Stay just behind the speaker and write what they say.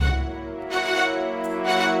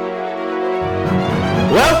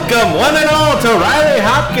Welcome, one and all, to Riley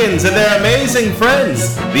Hopkins and their amazing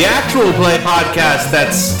friends, the actual play podcast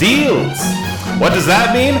that steals. What does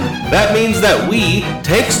that mean? That means that we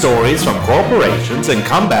take stories from corporations and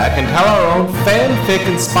come back and tell our own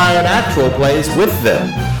fanfic-inspired actual plays with them.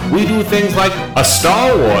 We do things like a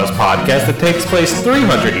Star Wars podcast that takes place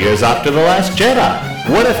 300 years after The Last Jedi.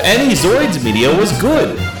 What if any Zoids media was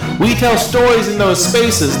good? We tell stories in those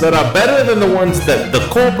spaces that are better than the ones that the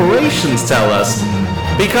corporations tell us,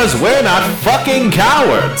 because we're not fucking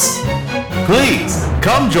cowards. Please,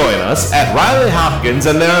 come join us at Riley Hopkins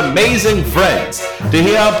and their amazing friends to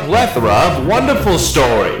hear a plethora of wonderful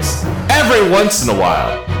stories every once in a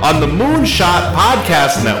while on the Moonshot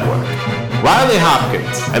Podcast Network. Riley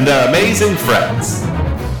Hopkins and their amazing friends.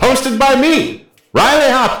 Hosted by me,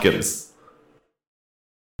 Riley Hopkins.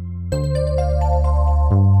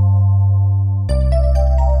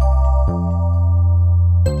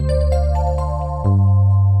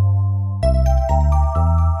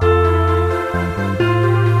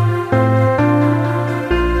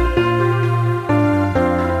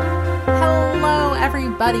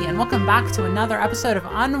 And welcome back to another episode of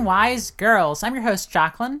Unwise Girls. I'm your host,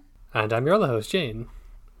 Jacqueline. And I'm your other host, Jane.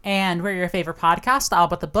 And we're your favorite podcast all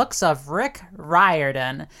about the books of Rick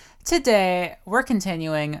Riordan. Today, we're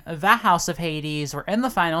continuing The House of Hades. We're in the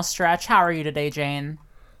final stretch. How are you today, Jane?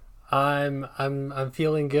 I'm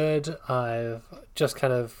feeling good. I've just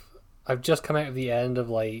come out of the end of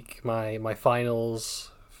my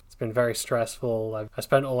finals. It's been very stressful. I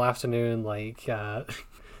spent all afternoon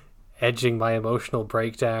edging my emotional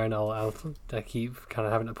breakdown. I keep kind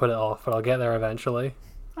of having to put it off, but I'll get there eventually.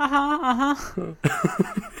 You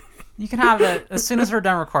can have it as soon as we're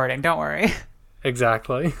done recording. Don't worry.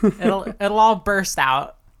 Exactly. It'll all burst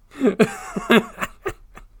out.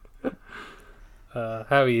 How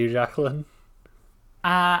are you, Jacqueline?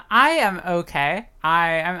 I am okay.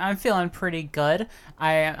 I'm feeling pretty good.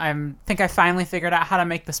 I think I finally figured out how to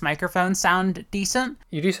make this microphone sound decent.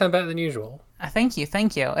 You do sound better than usual. Thank you.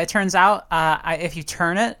 It turns out if you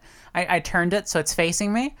turn it, I turned it so it's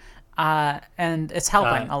facing me, and it's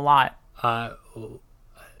helping a lot.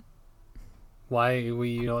 Why were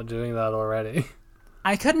you not doing that already?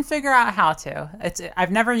 I couldn't figure out how to.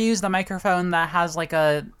 I've never used a microphone that has like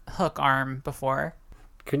a hook arm before.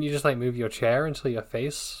 Couldn't you just move your chair until your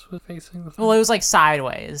face was facing the thing? Well, it was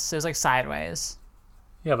sideways.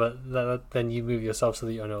 Yeah, but then you move yourself so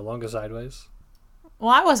that you're no longer sideways. Well,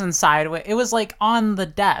 I wasn't sideways. It was on the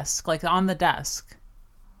desk,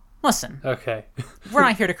 Listen. Okay. We're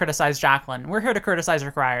not here to criticize Jacqueline. We're here to criticize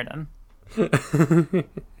Rick Riordan.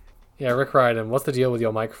 Yeah, Rick Riordan, what's the deal with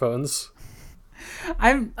your microphones?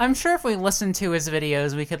 I'm sure if we listened to his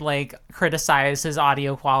videos, we could criticize his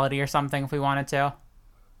audio quality or something if we wanted to.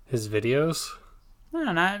 His videos? I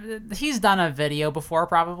don't know. He's done a video before,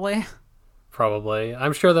 probably. Probably.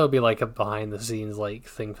 I'm sure there'll be a behind the scenes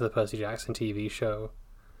thing for the Percy Jackson TV show,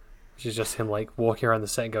 which is just him walking around the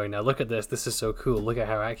set going, now look at this is so cool, look at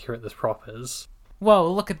how accurate this prop is.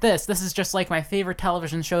 Whoa, look at this is just like my favorite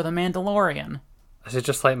television show, The Mandalorian. This is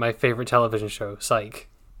just like my favorite television show, Psych.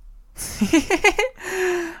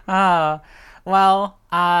 Well,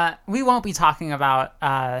 we won't be talking about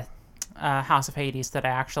House of Hades today,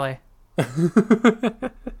 actually.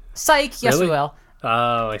 Psych, yes, really? We will.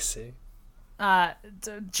 Oh, I see.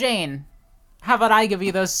 Jane, how about I give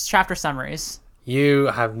you those chapter summaries? You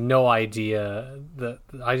have no idea that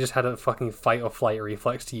I just had a fucking fight or flight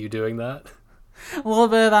reflex to you doing that. A little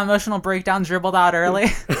bit of that emotional breakdown dribbled out early.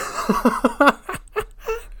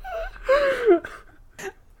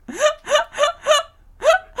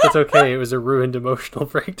 It's okay, it was a ruined emotional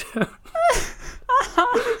breakdown.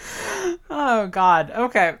 Oh, God.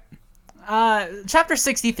 Okay. Chapter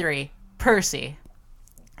 63, Percy.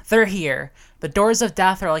 They're here. The doors of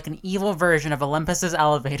death are like an evil version of Olympus's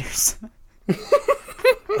elevators.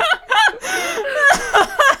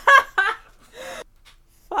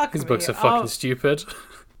 These books are fucking stupid.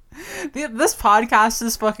 This podcast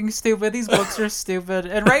is fucking stupid. These books are stupid.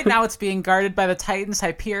 And right now it's being guarded by the Titans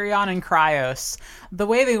Hyperion and Cryos. The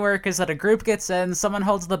way they work is that a group gets in, someone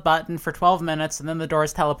holds the button for 12 minutes, and then the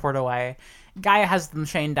doors teleport away. Gaia has them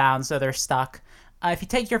chained down, so they're stuck. If you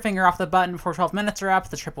take your finger off the button before 12 minutes are up,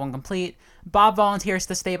 the trip won't complete. Bob volunteers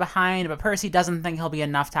to stay behind, but Percy doesn't think he'll be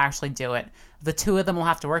enough to actually do it. The two of them will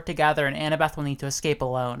have to work together, and Annabeth will need to escape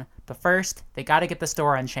alone. But first, they gotta get this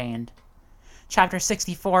door unchained. Chapter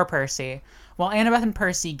 64, Percy. While Annabeth and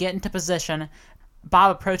Percy get into position,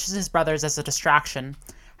 Bob approaches his brothers as a distraction.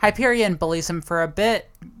 Hyperion bullies him for a bit,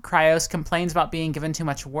 Cryos complains about being given too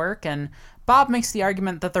much work, and Bob makes the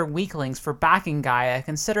argument that they're weaklings for backing Gaia,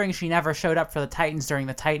 considering she never showed up for the Titans during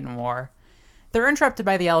the Titan War. They're interrupted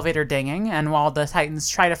by the elevator dinging, and while the Titans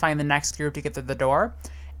try to find the next group to get through the door,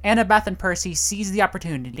 Annabeth and Percy seize the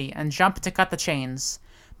opportunity and jump to cut the chains,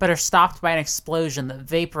 but are stopped by an explosion that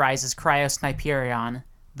vaporizes Cryos and Hyperion.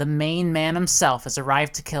 The main man himself has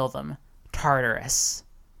arrived to kill them, Tartarus.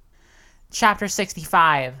 Chapter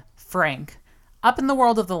 65, Frank. Up in the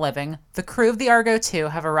world of the living, the crew of the Argo II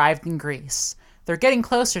have arrived in Greece. They're getting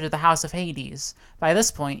closer to the House of Hades. By this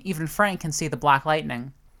point, even Frank can see the black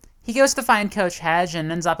lightning. He goes to find Coach Hedge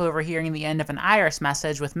and ends up overhearing the end of an Iris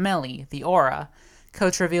message with Millie, the Aura.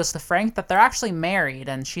 Coach reveals to Frank that they're actually married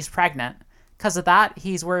and she's pregnant. Because of that,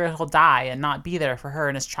 he's worried he'll die and not be there for her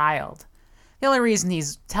and his child. The only reason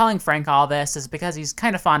he's telling Frank all this is because he's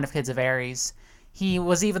kind of fond of Kids of Ares. He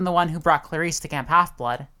was even the one who brought Clarice to Camp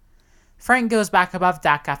Half-Blood. Frank goes back above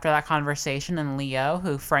deck after that conversation, and Leo,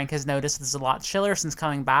 who Frank has noticed is a lot chiller since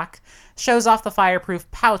coming back, shows off the fireproof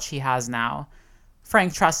pouch he has now.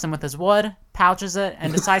 Frank trusts him with his wood, pouches it,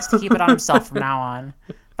 and decides to keep it on himself from now on.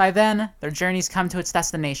 By then, their journey's come to its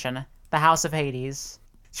destination, the House of Hades.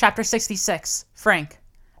 Chapter 66, Frank.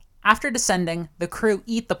 After descending, the crew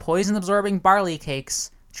eat the poison-absorbing barley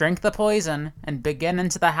cakes, drink the poison, and begin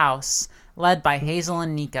into the house, led by Hazel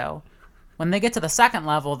and Nico. When they get to the second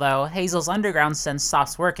level, though, Hazel's underground sense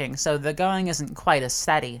stops working, so the going isn't quite as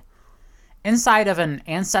steady. Inside of an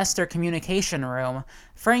ancestor communication room,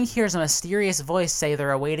 Frank hears a mysterious voice say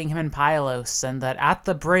they're awaiting him in Pylos, and that at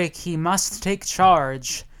the break he must take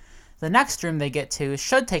charge. The next room they get to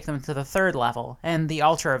should take them to the third level, and the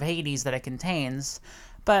altar of Hades that it contains,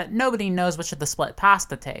 but nobody knows which of the split paths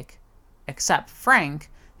to take. Except Frank,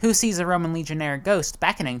 who sees a Roman legionnaire ghost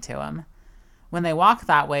beckoning to him. When they walk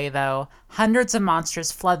that way, though, hundreds of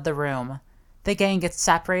monsters flood the room. The gang gets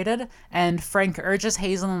separated, and Frank urges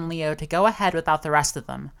Hazel and Leo to go ahead without the rest of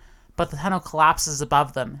them, but the tunnel collapses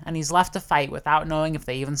above them, and he's left to fight without knowing if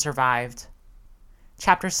they even survived.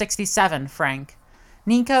 Chapter 67, Frank.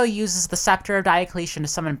 Nico uses the Scepter of Diocletian to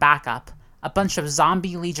summon backup, a bunch of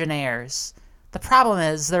zombie legionnaires. The problem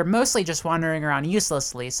is, they're mostly just wandering around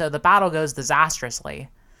uselessly, so the battle goes disastrously.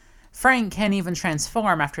 Frank can't even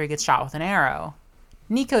transform after he gets shot with an arrow.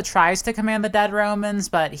 Nico tries to command the dead Romans,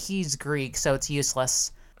 but he's Greek, so it's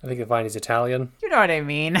useless. I think you'll find he's Italian. You know what I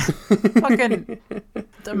mean. Fucking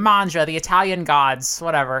the Mandra, the Italian gods,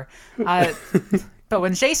 whatever. But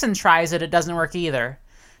when Jason tries it, it doesn't work either.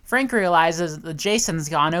 Frank realizes that Jason's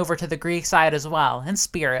gone over to the Greek side as well, in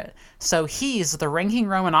spirit, so he's the ranking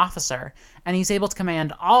Roman officer, and he's able to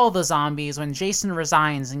command all the zombies when Jason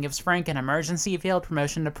resigns and gives Frank an emergency field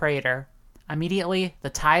promotion to Praetor. Immediately, the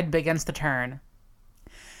tide begins to turn.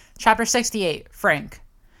 Chapter 68, Frank.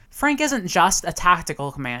 Frank isn't just a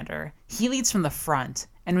tactical commander. He leads from the front,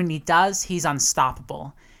 and when he does, he's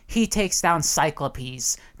unstoppable. He takes down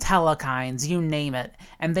Cyclopes, Telekines, you name it,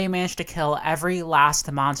 and they manage to kill every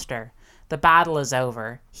last monster. The battle is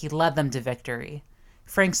over. He led them to victory.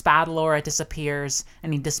 Frank's battle aura disappears,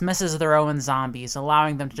 and he dismisses the Roman zombies,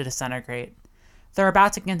 allowing them to disintegrate. They're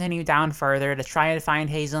about to continue down further to try and find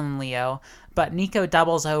Hazel and Leo, but Nico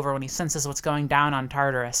doubles over when he senses what's going down on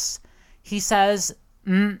Tartarus. He says,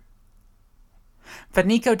 But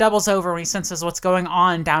Nico doubles over when he senses what's going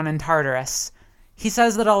on down in Tartarus. He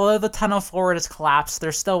says that although the tunnel forward has collapsed,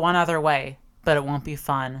 there's still one other way, but it won't be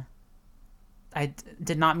fun. I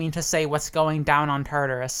did not mean to say what's going down on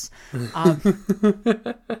Tartarus.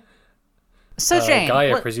 So Jane...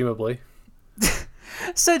 Gaia, presumably.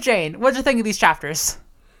 So Jane, what'd you think of these chapters?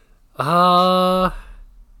 I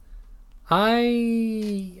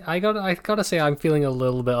gotta say I'm feeling a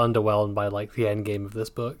little bit underwhelmed by like the end game of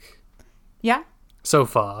this book. Yeah? So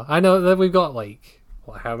far. I know that we've got like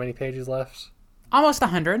how many pages left? Almost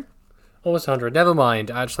 100. Almost 100. Never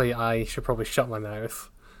mind. Actually, I should probably shut my mouth.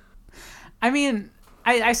 I mean,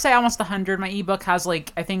 I say almost 100. My ebook has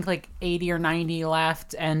like I think like 80 or 90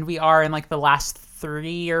 left, and we are in like the last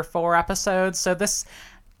 3 or 4 episodes. So this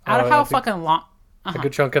out of how fucking long a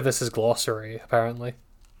good chunk of this is glossary, apparently.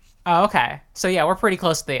 Oh, okay. So yeah, we're pretty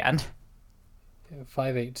close to the end.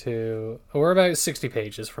 582. We're about 60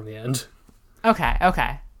 pages from the end.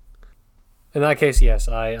 Okay. In that case, yes,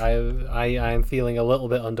 I am feeling a little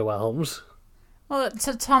bit underwhelmed. Well,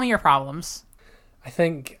 so tell me your problems. I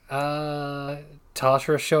think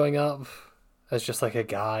Tartarus showing up as just like a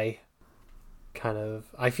guy, kind of.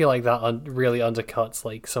 I feel like that really undercuts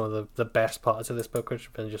like some of the best parts of this book, which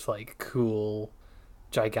have been just like cool,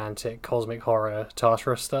 gigantic cosmic horror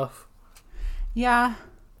Tartarus stuff. Yeah.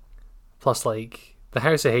 Plus, like the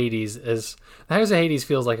House of Hades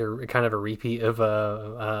feels like a kind of a repeat of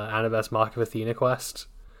Annabeth's Mark of Athena quest,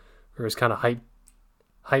 where it was kind of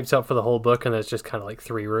hyped up for the whole book, and there's just kind of like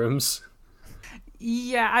 3 rooms.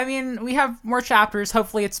 Yeah, I mean, we have more chapters.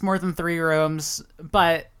 Hopefully it's more than 3 rooms.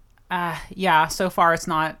 But, yeah, so far it's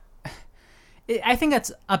not... I think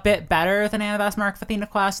it's a bit better than Annabeth's Mark of Athena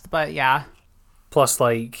quest, but yeah. Plus,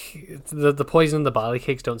 like, the poison and the barley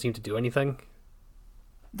cakes don't seem to do anything.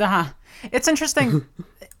 It's interesting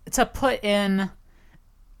to put in...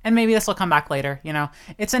 And maybe this will come back later, you know.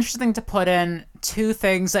 It's interesting to put in 2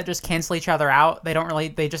 things that just cancel each other out.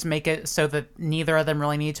 They just make it so that neither of them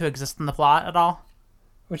really need to exist in the plot at all.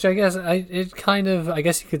 Which I guess, I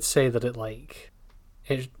guess you could say that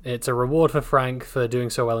it's a reward for Frank for doing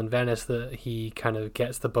so well in Venice that he kind of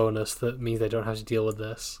gets the bonus that means they don't have to deal with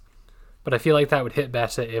this. But I feel like that would hit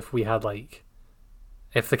better if we had, like,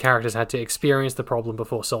 if the characters had to experience the problem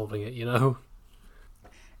before solving it, you know?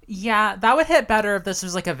 Yeah, that would hit better if this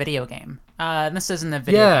was like a video game. And this isn't a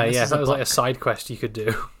video game. Yeah, that was like a side quest you could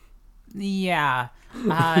do. Yeah.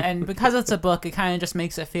 And because it's a book, it kind of just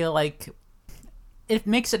makes it feel like... It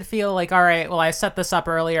makes it feel like, all right, well, I set this up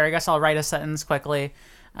earlier. I guess I'll write a sentence quickly,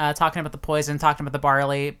 talking about the poison, talking about the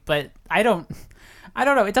barley. But I don't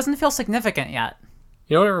know. It doesn't feel significant yet.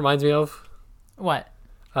 You know what it reminds me of? What?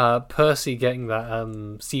 Percy getting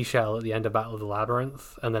that seashell at the end of Battle of the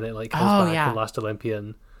Labyrinth, and then it like comes back in Last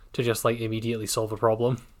Olympian to just like immediately solve a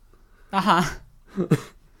problem.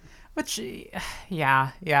 Which,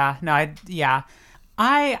 yeah. No,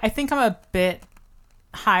 I think I'm a bit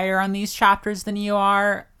higher on these chapters than you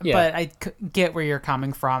are, but I get where you're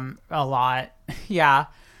coming from a lot. Yeah.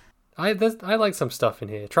 I like some stuff in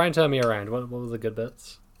here. Try and turn me around. What were the good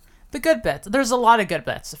bits? The good bits. There's a lot of good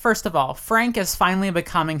bits. First of all, Frank is finally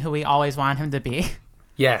becoming who we always want him to be.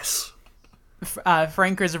 Yes.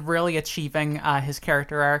 Frank is really achieving his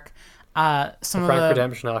character arc. The Frank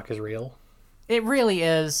redemption arc is real. It really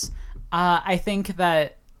is. I think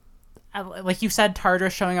that, like you said,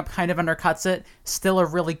 Tartarus showing up kind of undercuts it. Still a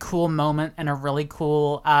really cool moment and a really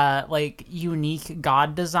cool, like, unique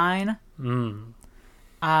god design.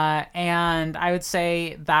 And I would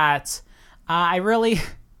say that I really...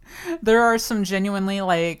 There are some genuinely,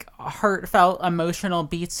 like, heartfelt, emotional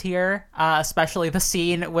beats here, especially the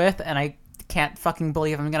scene with, and I can't fucking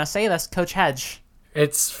believe I'm gonna say this, Coach Hedge.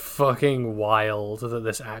 It's fucking wild that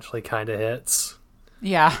this actually kind of hits.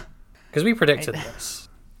 Yeah. Because we predicted this.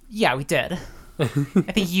 Yeah, we did. I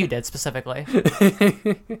think you did, specifically.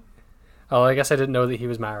 Oh, I guess I didn't know that he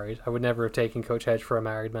was married. I would never have taken Coach Hedge for a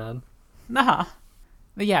married man. Nah.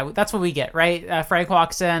 But yeah, that's what we get, right? Frank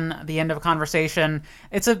walks in, the end of a conversation.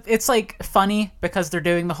 It's like funny because they're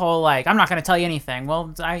doing the whole like, I'm not going to tell you anything.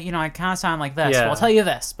 Well, I kind of sound like this. Yeah. Well, I'll tell you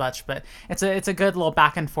this much, but it's a good little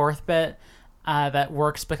back and forth bit that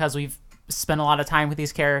works because we've spent a lot of time with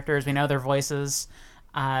these characters. We know their voices,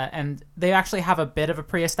 and they actually have a bit of a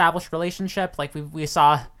pre-established relationship. Like we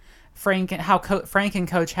saw Frank and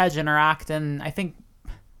Coach Hedge interact, and I think.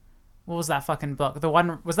 What was that fucking book? The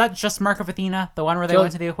one, was that just Mark of Athena? The one where they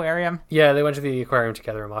went to the aquarium? Yeah, they went to the aquarium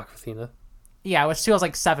together in Mark of Athena. Yeah, which feels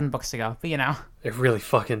like 7 books ago, but you know. It really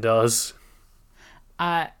fucking does.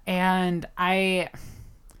 And I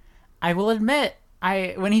will admit,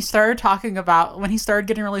 when he started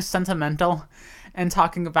getting really sentimental and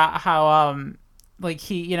talking about how, like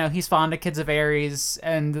he's fond of Kids of Ares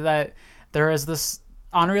and that there is this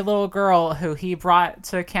ornery little girl who he brought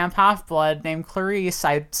to Camp Half-Blood named Clarice,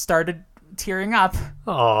 I started tearing up.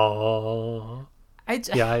 Oh. I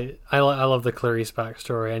love the Clarice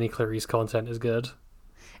backstory. Any Clarice content is good.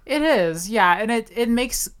 It is, yeah, and it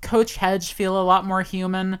makes Coach Hedge feel a lot more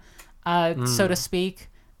human, so to speak.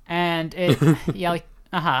 And it, and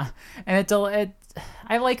I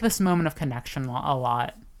like this moment of connection a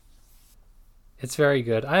lot. It's very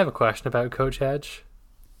good. I have a question about Coach Hedge.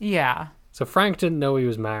 Yeah. So Frank didn't know he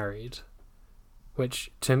was married,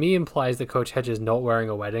 which to me implies that Coach Hedge is not wearing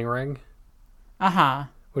a wedding ring.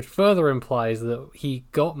 Which further implies that he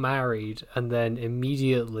got married and then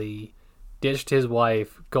immediately ditched his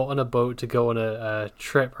wife, got on a boat to go on a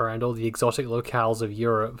trip around all the exotic locales of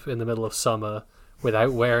Europe in the middle of summer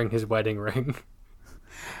without wearing his wedding ring.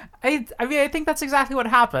 I mean, I think that's exactly what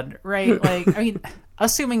happened, right? Like, I mean,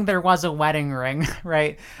 assuming there was a wedding ring,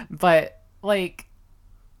 right? But, like,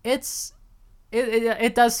 it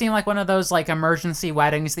does seem like one of those, like, emergency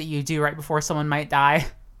weddings that you do right before someone might die.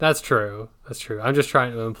 That's true. I'm just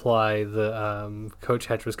trying to imply that Coach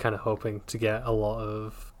Hedge was kind of hoping to get a lot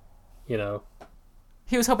of, you know...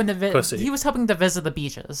 He was hoping to pussy. He was hoping to visit the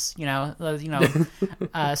beaches,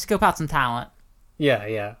 scope out some talent.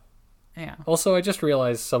 Yeah. Yeah. Also, I just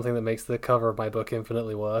realized something that makes the cover of my book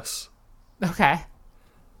infinitely worse. Okay.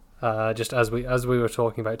 Just as we were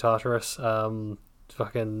talking about Tartarus,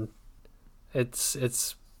 fucking,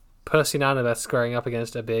 it's Percy and Annabeth squaring up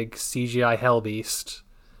against a big CGI hell beast.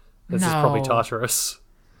 This is probably Tartarus.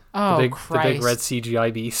 Oh, the Christ. big red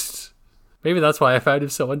CGI beast. Maybe that's why I found him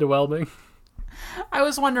so underwhelming. I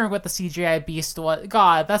was wondering what the CGI beast was.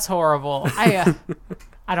 God, that's horrible. I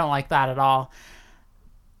don't like that at all.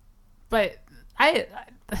 But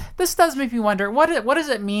this does make me wonder, what does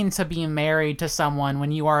it mean to be married to someone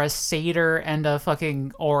when you are a satyr and a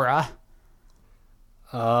fucking aura?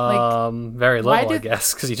 Very little, I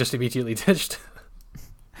guess, because he just immediately ditched.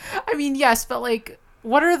 I mean, yes, but like,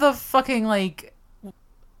 what are the fucking like?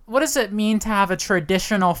 What does it mean to have a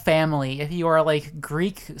traditional family if you are like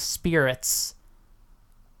Greek spirits?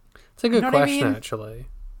 It's a good question, actually.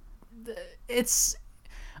 It's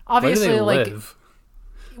obviously Where do they like, live?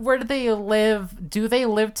 where do they live? Do they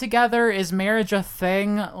live together? Is marriage a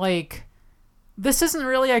thing? Like, this isn't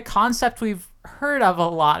really a concept we've heard of a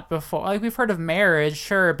lot before. Like, we've heard of marriage,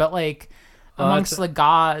 sure, but like amongst the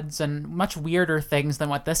gods and much weirder things than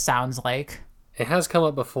what this sounds like. It has come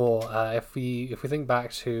up before. If we think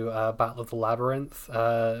back to Battle of the Labyrinth,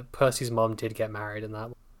 Percy's mom did get married in that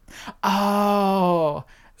one. Oh,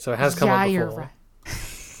 so it has come up before. You're right.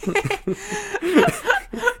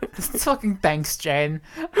 Fucking thanks, Jane.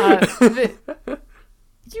 You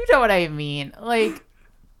know what I mean. Like,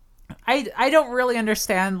 I don't really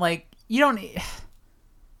understand. Like,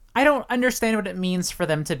 I don't understand what it means for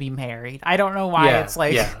them to be married. I don't know why it's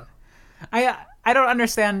like. Yeah. I don't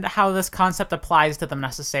understand how this concept applies to them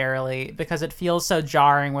necessarily, because it feels so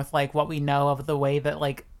jarring with like what we know of the way that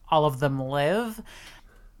like all of them live.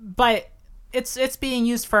 But it's being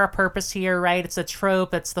used for a purpose here, right? It's a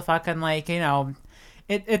trope. It's the fucking like, you know,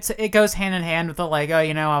 it goes hand in hand with the like, oh,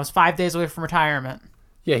 you know, I was 5 days away from retirement.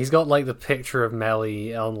 Yeah, he's got like the picture of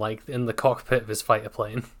Melly on like in the cockpit of his fighter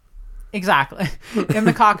plane. Exactly. In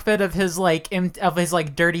the cockpit of his like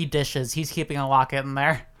dirty dishes, he's keeping a locket in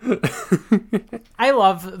there. I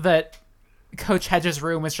love that Coach Hedges'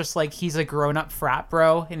 room is just like he's a grown-up frat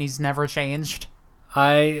bro and he's never changed.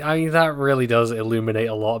 I mean, that really does illuminate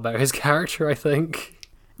a lot about his character, I think.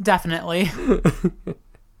 Definitely.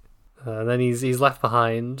 Then he's left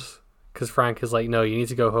behind because Frank is like, no, you need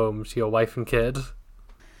to go home to your wife and kid.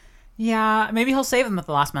 Yeah, maybe he'll save them at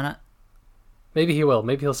the last minute. Maybe he will.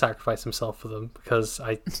 Maybe he'll sacrifice himself for them, because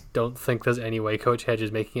I don't think there's any way Coach Hedge is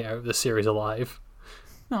making it out of this series alive.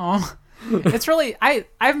 Oh, it's really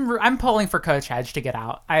I'm pulling for Coach Hedge to get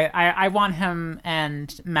out. I want him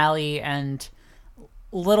and Melly and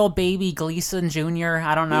little baby Gleason Jr.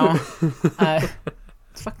 I don't know.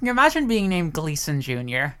 Fucking imagine being named Gleason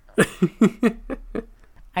Jr.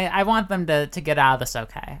 I want them to get out of this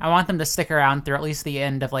okay. I want them to stick around through at least the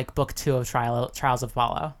end of like book 2 of Trials of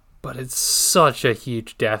Apollo. But it's such a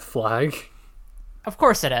huge death flag. Of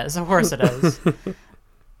course it is. Of course it is.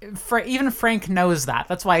 Even Frank knows that.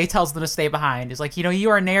 That's why he tells them to stay behind. He's like, you know,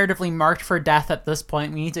 you are narratively marked for death at this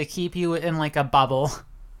point. We need to keep you in like a bubble.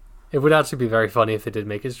 It would actually be very funny if they did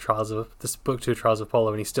make this book 2 Trials of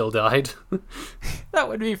Apollo and he still died. That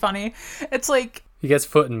would be funny. It's like he gets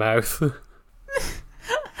foot and mouth.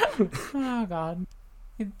 Oh god.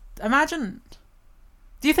 Imagine.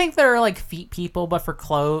 Do you think there are like feet people, but for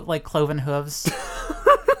cloven hooves?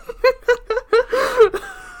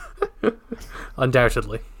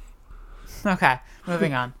 Undoubtedly. Okay,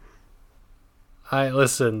 moving on.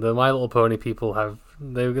 Listen. The My Little Pony people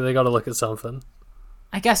they got to look at something.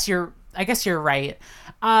 I guess you're right.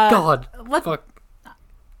 God, fuck.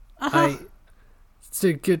 Uh-huh.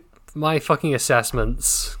 To get my fucking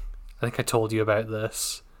assessments. I think I told you about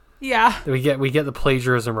this. Yeah. We get the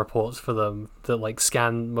plagiarism reports for them that like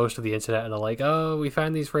scan most of the internet and are like, oh, we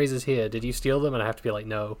found these phrases here. Did you steal them? And I have to be like,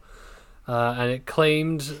 no. And it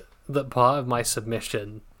claimed that part of my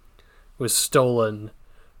submission was stolen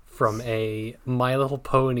from a My Little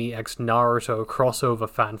Pony x Naruto crossover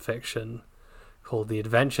fanfiction called The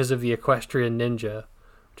Adventures of the Equestrian Ninja,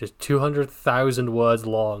 which is 200,000 words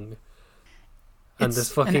long. And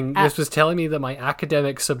this was telling me that my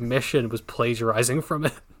academic submission was plagiarizing from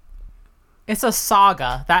it. It's a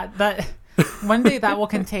saga. That one day that will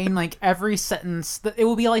contain like every sentence. It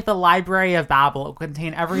will be like the Library of Babel. It will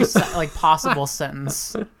contain every like possible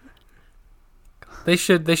sentence. They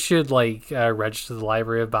should register the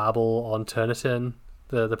Library of Babel on Turnitin,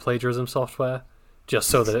 the plagiarism software, just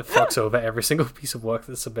so that it fucks over every single piece of work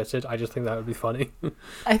that's submitted. I just think that would be funny.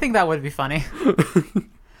 I think that would be funny.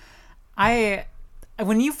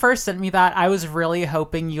 When you first sent me that, I was really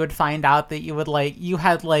hoping you would find out that you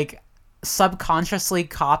had subconsciously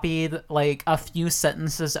copied like a few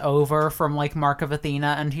sentences over from like Mark of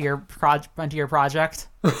Athena into your project.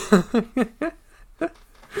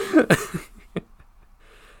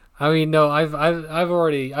 I mean, no, I've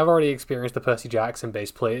already experienced the Percy Jackson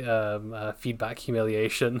based feedback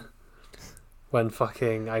humiliation when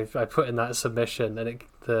fucking I put in that submission and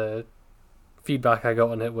the feedback I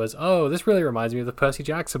got on it was, oh, this really reminds me of the Percy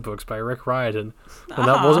Jackson books by Rick Riordan, and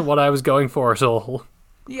that wasn't what I was going for at all.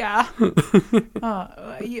 Yeah.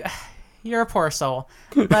 You're a poor soul,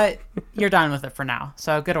 but you're done with it for now.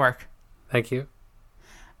 So good work. Thank you.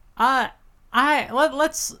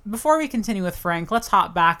 Let's before we continue with Frank, let's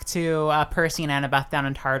hop back to Percy and Annabeth down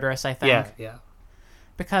in Tartarus. I think. Yeah.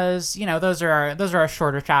 Because those are our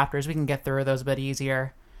shorter chapters. We can get through those a bit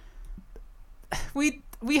easier. We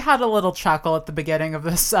had a little chuckle at the beginning of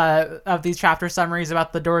this of these chapter summaries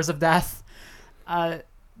about the doors of death.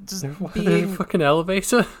 Just being a fucking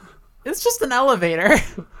elevator. It's just an elevator.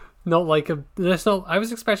 Not like I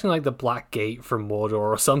was expecting like the Black Gate from Mordor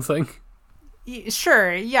or something.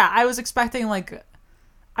 Sure, yeah. I wasn't expecting an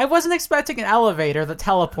elevator that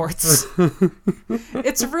teleports.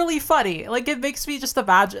 It's really funny. Like, it makes me just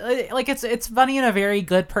imagine. Like, it's funny in a very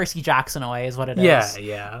good Percy Jackson way, is what it is.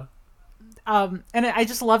 Yeah. And I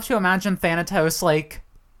just love to imagine Thanatos like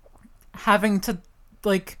having to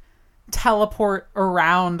like teleport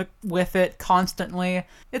around with it constantly.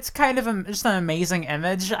 It's kind of just an amazing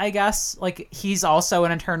image, I guess. Like, he's also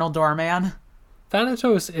an eternal doorman.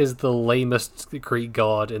 Thanatos is the lamest Greek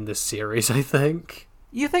god in this series, I think.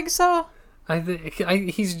 You think so?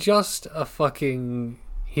 He's just a fucking...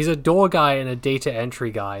 He's a door guy and a data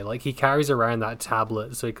entry guy. Like, he carries around that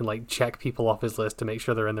tablet so he can, like, check people off his list to make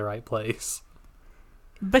sure they're in the right place.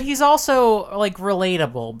 But he's also, like,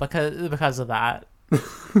 relatable because of that.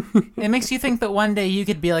 It makes you think that one day you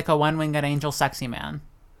could be, like, a one-winged angel sexy man.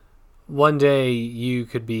 One day you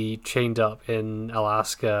could be chained up in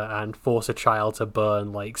Alaska and force a child to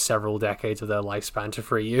burn, like, several decades of their lifespan to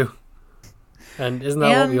free you. And isn't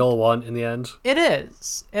that what we all want in the end? It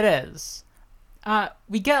is.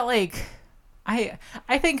 We get, like... I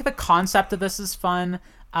think the concept of this is fun.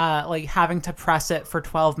 Like, having to press it for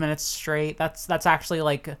 12 minutes straight. That's actually,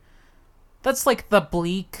 like... That's, like, the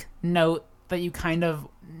bleak note that you kind of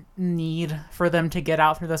need for them to get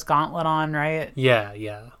out through this gauntlet on, right?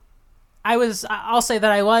 Yeah. I'll say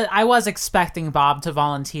that I was expecting Bob to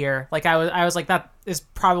volunteer. Like, I was like, that is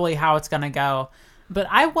probably how it's gonna go. But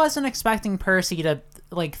I wasn't expecting Percy to,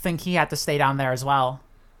 like, think he had to stay down there as well.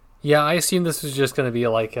 Yeah, I assumed this was just gonna be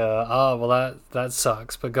like, well, that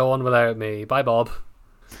sucks, but go on without me. Bye, Bob.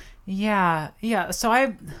 Yeah.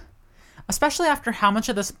 So especially after how much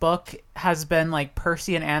of this book has been, like,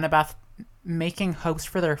 Percy and Annabeth making hopes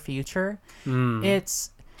for their future,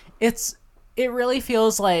 it really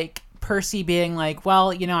feels like Percy being like,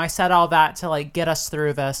 well, I said all that to, like, get us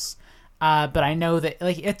through this, but I know that,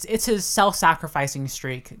 like, it's his self-sacrificing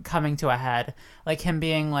streak coming to a head, like him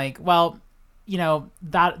being like, well,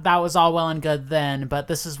 that was all well and good then, but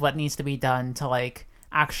this is what needs to be done to, like,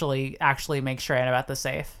 actually make sure Annabeth is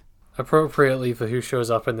safe. Appropriately for who shows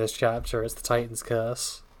up in this chapter, it's the Titan's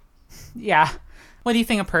Curse. Yeah. What do you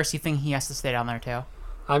think of Percy thinking he has to stay down there too?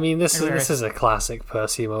 I mean, this is a classic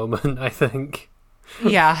Percy moment, I think.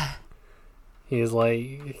 Yeah. He is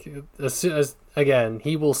like, again,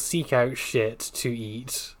 he will seek out shit to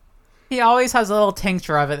eat. He always has a little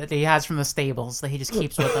tincture of it that he has from the stables that he just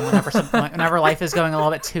keeps with him whenever life is going a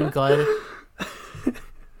little bit too good.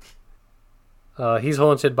 He's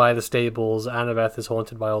haunted by the stables. Annabeth is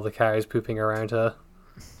haunted by all the cows pooping around her.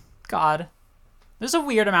 God. There's a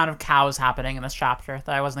weird amount of cows happening in this chapter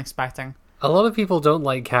that I wasn't expecting. A lot of people don't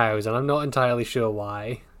like cows, and I'm not entirely sure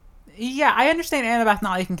why. Yeah, I understand Annabeth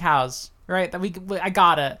not liking cows, right? I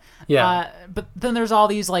got it. Yeah. But then there's all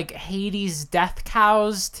these, like, Hades death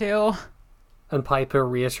cows, too. And Piper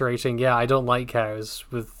reiterating, yeah, I don't like cows.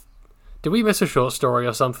 Did we miss a short story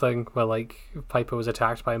or something where, like, Piper was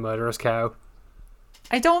attacked by a murderous cow?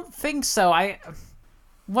 I don't think so.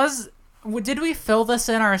 Did we fill this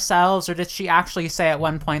in ourselves, or did she actually say at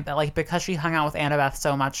one point that, like, because she hung out with Annabeth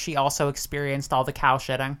so much, she also experienced all the cow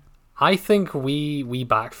shitting? I think we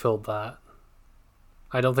backfilled that.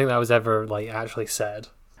 I don't think that was ever, like, actually said.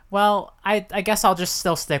 Well, I guess I'll just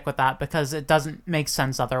still stick with that because it doesn't make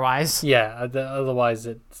sense otherwise. Yeah, otherwise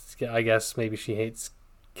I guess maybe she hates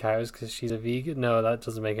cows because she's a vegan. No, that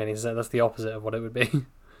doesn't make any sense. That's the opposite of what it would be.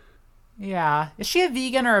 Yeah. Is she a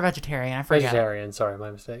vegan or a vegetarian? I forget. Vegetarian, sorry,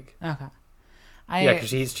 my mistake. Okay. Yeah, because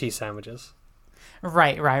she eats cheese sandwiches.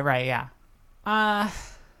 Right, yeah.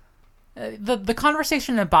 The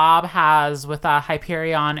conversation that Bob has with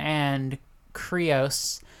Hyperion and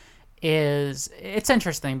Krios it's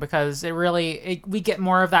interesting because we get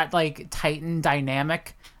more of that, like, Titan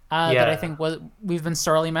dynamic that I think we've been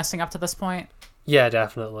sorely messing up to this point. Yeah,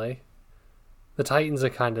 definitely. The Titans are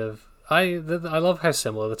kind of I love how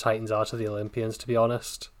similar the Titans are to the Olympians, to be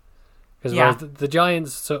honest. Because Yeah. the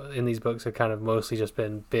Giants in these books have kind of mostly just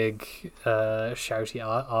been big, shouty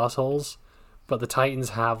arseholes, but the Titans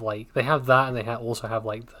have they have that, and they also have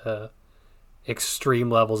the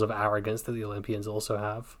extreme levels of arrogance that the Olympians also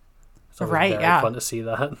have. It's always Right, very yeah. fun to see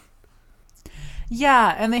that.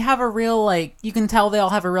 Yeah, and they have a real, you can tell they all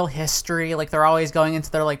have a real history. They're always going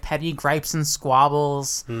into their, petty gripes and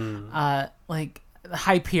squabbles.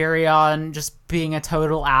 Hyperion just being a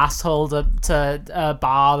total asshole to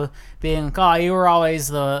Bob, being like, oh, you were always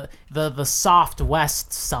the soft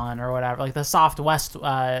west son, or whatever, the soft west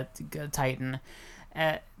Titan.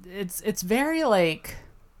 It's very,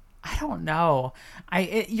 I don't know.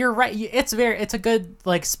 You're right. It's a good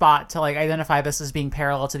spot to identify this as being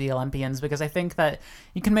parallel to the Olympians, because I think that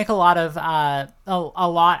you can make a lot of a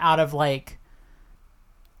lot out of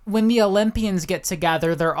when the Olympians get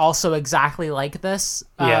together, they're also exactly like this,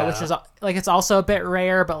 Yeah. which is it's also a bit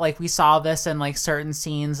rare, but we saw this in certain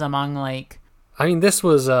scenes among I mean, this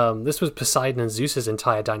was Poseidon and Zeus's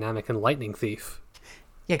entire dynamic in Lightning Thief.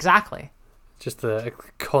 exactly. Just the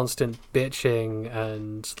constant bitching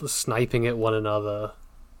and sniping at one another.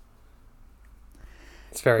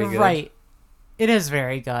 It's very good. Right. It is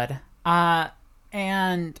very good.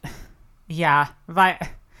 And yeah,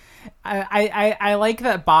 I like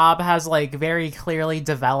that Bob has very clearly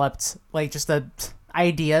developed just the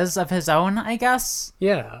ideas of his own, I guess.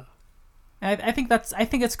 Yeah. I think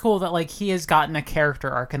it's cool that he has gotten a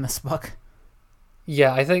character arc in this book.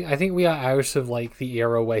 Yeah, I think we are out of the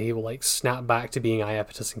era where he will snap back to being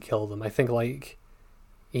Iapetus and kill them. I think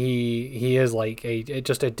he is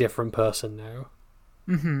just a different person now.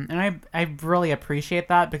 Mm-hmm. And I really appreciate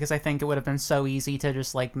that, because I think it would have been so easy to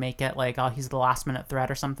just make it oh, he's the last minute threat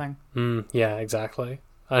or something. Yeah, exactly.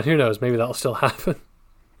 And who knows, maybe that'll still happen.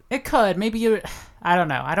 It could. Maybe I don't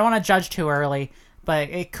know. I don't want to judge too early, but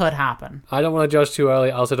it could happen. I don't want to judge too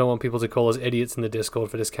early. I also don't want people to call us idiots in the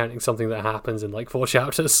Discord for discounting something that happens in 4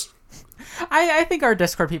 chapters. I think our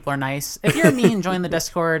Discord people are nice. If you're mean, join the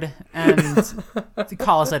Discord and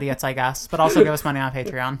call us idiots, I guess. But also give us money on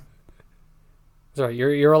Patreon. Sorry,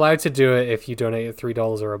 you're allowed to do it if you donate at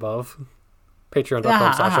 $3 or above.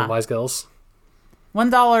 Patreon.com/unwisegirls.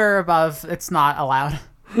 $1 or above, it's not allowed.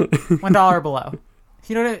 $1 or below.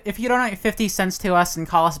 If you donate 50 cents to us and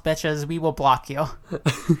call us bitches, we will block you.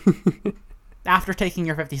 After taking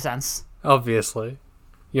your 50 cents. Obviously.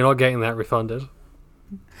 You're not getting that refunded.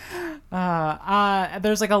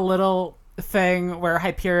 There's a little thing where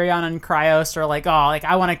Hyperion and Cryos are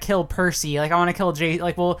I want to kill Percy. I want to kill Jay.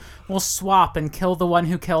 We'll swap and kill the one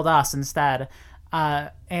who killed us instead.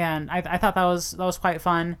 And I thought that was quite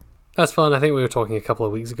fun. That's fun. I think we were talking a couple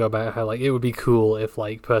of weeks ago about how it would be cool if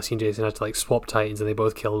Percy and Jason had to swap Titans and they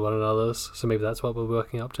both killed one another. So maybe that's what we're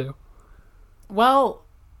working up to. Well,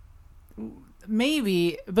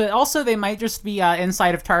 maybe, but also they might just be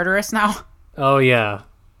inside of Tartarus now. Oh yeah,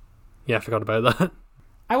 I forgot about that.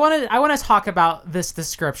 I want to talk about this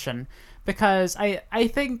description, because I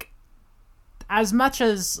think, as much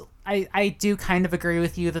as I do kind of agree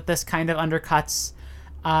with you that this kind of undercuts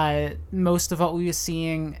most of what we were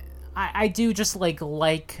seeing, I do just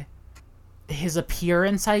like his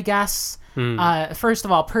appearance, I guess. First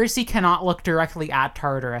of all, Percy cannot look directly at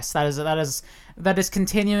Tartarus. That is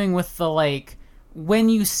continuing with the when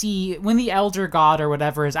the Elder God or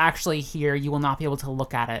whatever is actually here, you will not be able to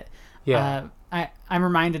look at it. Yeah. I'm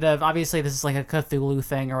reminded of, obviously this is a Cthulhu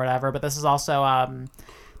thing or whatever, but this is also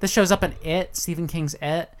this shows up in It, Stephen King's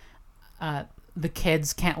It. The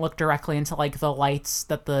kids can't look directly into the lights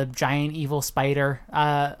that the giant evil spider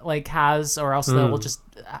has, or else they will just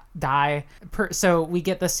die. So we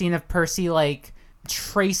get the scene of Percy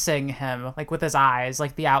tracing him with his eyes,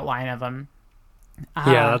 the outline of him.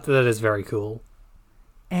 Yeah, that is very cool.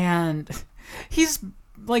 And he's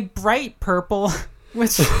bright purple,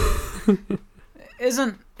 which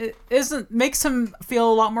isn't makes him feel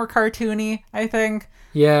a lot more cartoony, I think.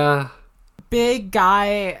 Yeah. Big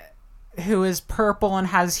guy who is purple and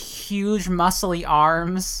has huge muscly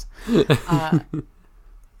arms.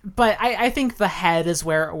 But I think the head is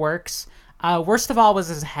where it works. Worst of all was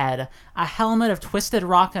his head. A helmet of twisted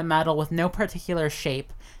rock and metal with no particular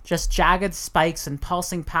shape, just jagged spikes and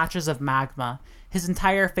pulsing patches of magma. His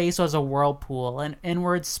entire face was a whirlpool, an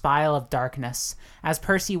inward spile of darkness. As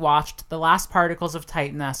Percy watched, the last particles of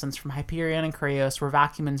Titan essence from Hyperion and Cryos were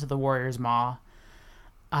vacuumed into the warrior's maw.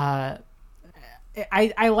 I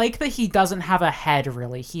like that he doesn't have a head,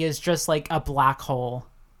 really. He is just a black hole.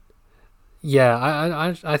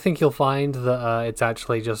 Yeah, I think you'll find that it's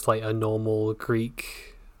actually just a normal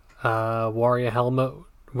Greek warrior helmet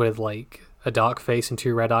with a dark face and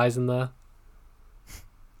 2 red eyes in there.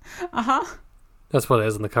 Uh-huh. That's what it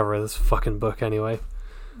is on the cover of this fucking book anyway.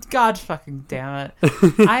 God fucking damn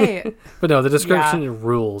it. But no, the description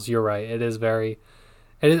rules. You're right. It is very...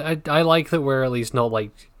 I like that we're at least not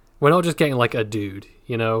like... We're not just getting like a dude,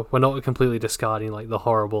 you know? We're not completely discarding like the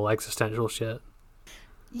horrible existential shit.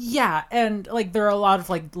 Yeah, and like there are a lot of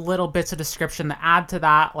like little bits of description that add to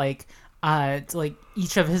that, like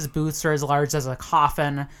each of his boots are as large as a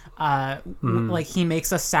coffin. Like he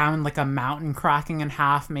makes a sound like a mountain cracking in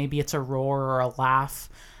half. Maybe it's a roar or a laugh.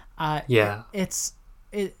 There's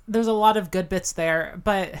a lot of good bits there,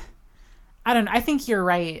 but I think you're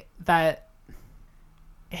right that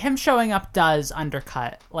him showing up does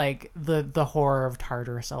undercut like the horror of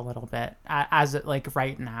Tartarus a little bit as it like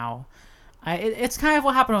right now. It's kind of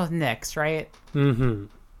what happened with Nyx, right? Mm-hmm.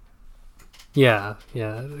 Yeah.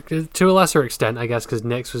 To a lesser extent, I guess, because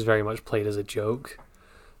Nyx was very much played as a joke.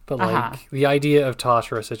 But like the idea of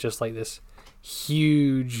Tartarus is just like this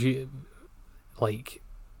huge, like,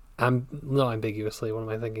 not ambiguously, what am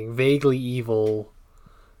I thinking? Vaguely evil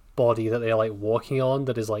body that they're like walking on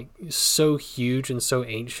that is like so huge and so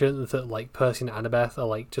ancient that like Percy and Annabeth are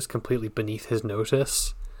like just completely beneath his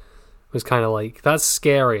notice. Was kind of like, that's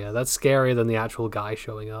scarier than the actual guy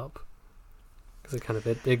showing up, because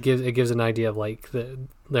it gives an idea of like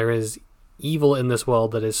there is evil in this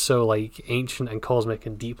world that is so like ancient and cosmic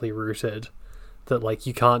and deeply rooted that like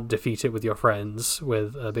you can't defeat it with your friends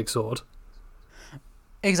with a big sword.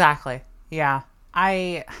 Exactly. Yeah.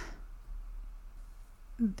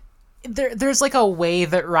 There's like a way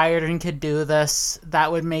that Riordan could do this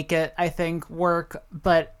that would make it, I think, work,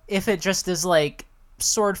 but if it just is like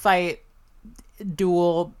sword fight,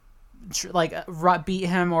 duel, like beat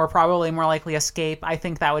him or probably more likely escape, I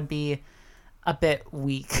think that would be a bit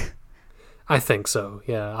weak. I think so,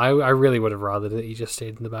 yeah. I really would have rather that he just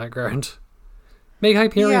stayed in the background. Make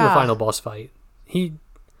Hyperion the final boss fight. He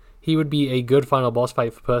would be a good final boss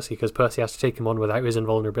fight for Percy, because Percy has to take him on without his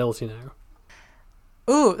invulnerability now.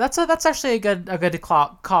 Ooh, that's actually a good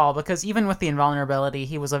call, because even with the invulnerability,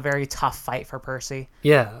 he was a very tough fight for Percy.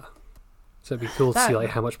 Yeah. So it'd be cool to see like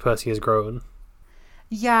how much Percy has grown.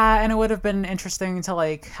 Yeah, and it would have been interesting to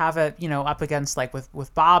like have it, you know, up against like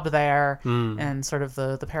with Bob there and sort of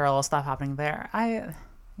the parallel stuff happening there.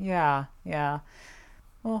 Yeah.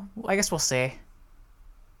 Well, I guess we'll see.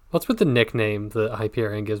 What's with the nickname that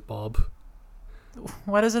Hyperion gives Bob?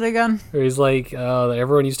 What is it again? Where he's like,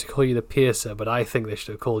 everyone used to call you the Piercer, but I think they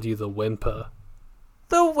should have called you the Whimper.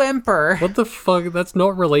 The Whimper. What the fuck? That's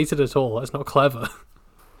not related at all. That's not clever.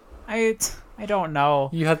 I don't know.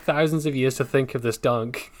 You had thousands of years to think of this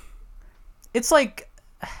dunk. It's like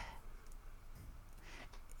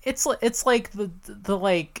the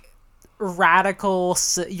like radical,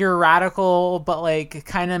 you're radical but like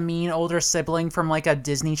kind of mean older sibling from like a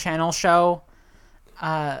Disney Channel show.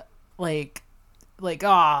 Like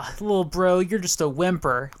little bro, you're just a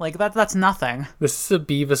whimper. Like that's nothing. This is a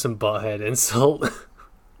Beavis and Butthead insult.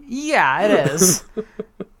 Yeah, it is.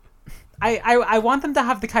 I want them to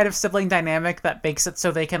have the kind of sibling dynamic that makes it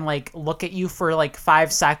so they can like look at you for like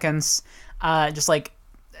 5 seconds, just like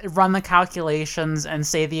run the calculations and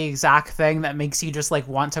say the exact thing that makes you just like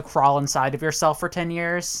want to crawl inside of yourself for 10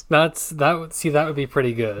 years. That would be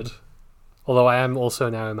pretty good. Although I am also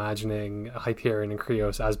now imagining Hyperion and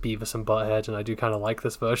Krios as Beavis and Butthead, and I do kind of like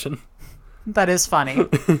this version. That is funny.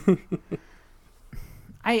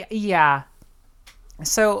 Yeah.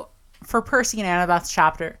 So for Percy and Annabeth's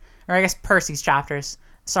chapter, or I guess Percy's chapters.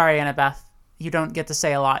 Sorry, Annabeth, you don't get to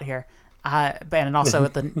say a lot here. And also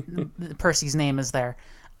Percy's name is there.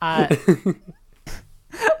 I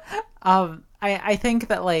think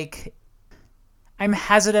that like I'm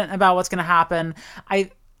hesitant about what's going to happen.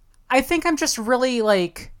 I think I'm just really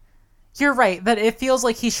like, you're right that it feels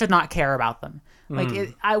like he should not care about them.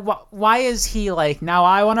 Like, why is he like, now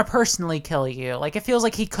I want to personally kill you? Like, it feels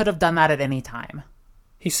like he could have done that at any time.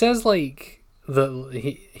 He says like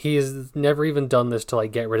that he has never even done this to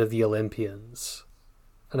like get rid of the Olympians,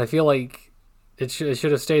 and I feel like it should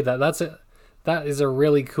have stayed that. That is a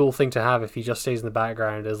really cool thing to have if he just stays in the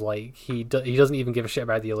background as like he doesn't even give a shit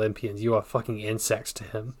about the Olympians. You are fucking insects to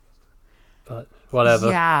him. But whatever.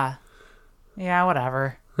 Yeah,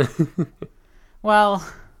 whatever. Well,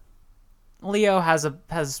 Leo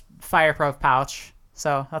has fireproof pouch,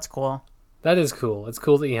 so that's cool. That is cool. It's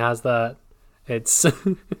cool that he has that. It's a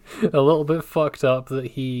little bit fucked up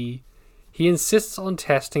that he insists on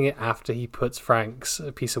testing it after he puts Frank's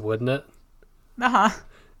piece of wood in it.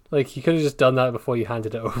 Like, he could have just done that before you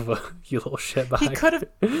handed it over, you little shitbag.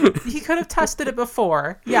 He could have tested it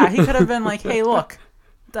before. Yeah, he could have been like, hey, look,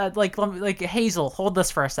 like Hazel, hold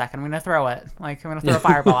this for a second. I'm gonna throw it. Like, I'm gonna throw a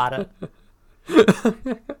fireball at it.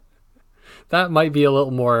 That might be a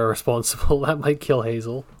little more irresponsible. That might kill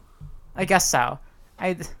Hazel. I guess so.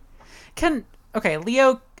 Leo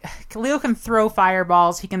can throw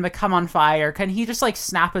fireballs. He can become on fire. Can he just like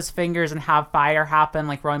snap his fingers and have fire happen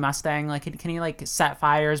like Roy Mustang? Like, can he like set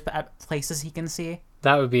fires at places he can see?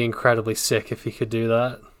 That would be incredibly sick if he could do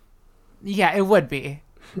that. Yeah, it would be.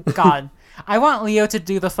 God, I want Leo to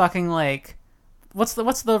do the fucking like, what's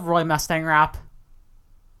the Roy Mustang rap?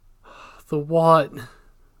 The what?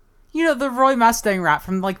 You know, the Roy Mustang rap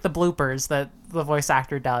from like the bloopers that the voice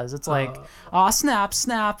actor does. It's like, aw, snap,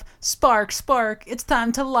 snap, spark, spark. It's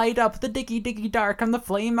time to light up the diggy, diggy dark. I'm the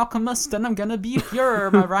flame alchemist and I'm gonna be pure.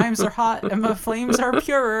 My rhymes are hot and my flames are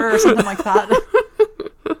pure, or something like that.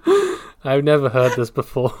 I've never heard this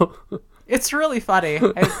before. It's really funny.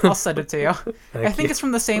 I'll send it to you. I think it's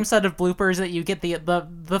from the same set of bloopers that you get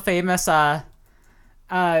the famous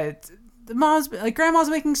grandma's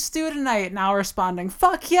making stew tonight, now responding,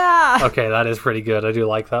 fuck yeah. Okay, that is pretty good. I do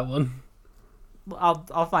like that one.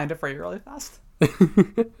 I'll find it for you really fast.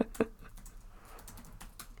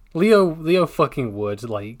 Leo fucking would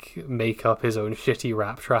like make up his own shitty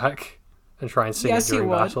rap track and try and sing it during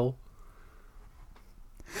battle.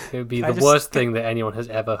 It would be the worst thing that anyone has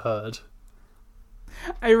ever heard.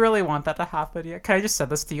 I really want that to happen. Yeah, can I just send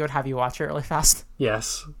this to you and have you watch it really fast?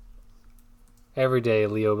 Yes. Every day,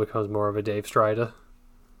 Leo becomes more of a Dave Strider.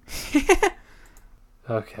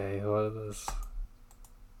 Okay, what is this?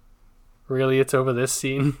 Really, it's over this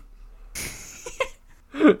scene?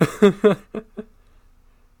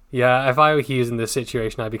 Yeah, if I were Hughes in this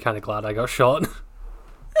situation, I'd be kind of glad I got shot.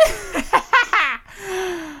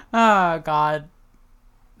 Oh, God.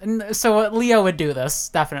 And so Leo would do this,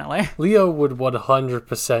 definitely. Leo would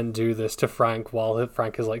 100% do this to Frank while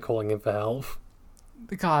Frank is like calling him for help.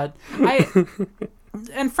 God.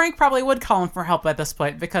 And Frank probably would call him for help at this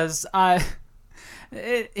point because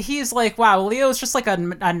he's like, wow, Leo's just like a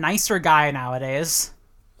nicer guy nowadays.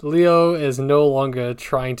 Leo is no longer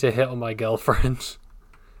trying to hit on my girlfriend,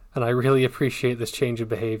 and I really appreciate this change of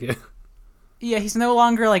behavior. Yeah, he's no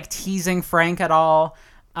longer like teasing Frank at all.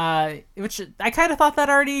 Which I kind of thought that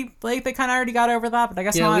already, like they kind of already got over that, but I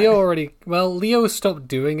guess not. Leo stopped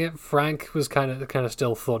doing it. Frank was kind of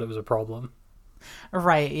still thought it was a problem.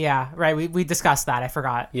 Right, yeah, right. We discussed that. I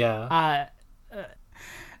forgot. Yeah.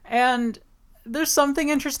 And there's something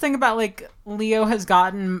interesting about like Leo has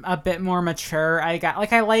gotten a bit more mature.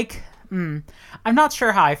 I'm not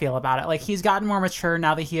sure how I feel about it. Like he's gotten more mature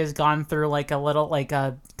now that he has gone through like a little like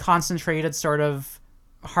a concentrated sort of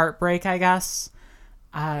heartbreak, I guess.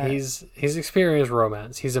 He's experienced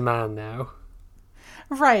romance. He's a man now.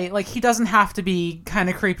 Right, like he doesn't have to be kind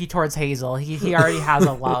of creepy towards Hazel. He already has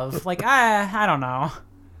a love. Like I don't know.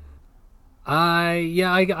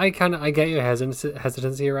 I get your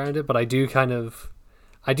hesitancy around it, but I do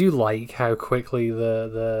like how quickly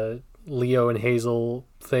the Leo and Hazel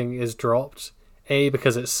thing is dropped. A,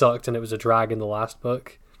 because it sucked and it was a drag in the last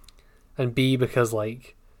book, and B, because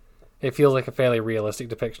like it feels like a fairly realistic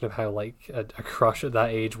depiction of how like a crush at that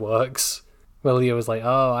age works. Where Leo was like,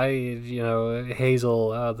 Hazel,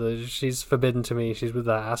 she's forbidden to me. She's with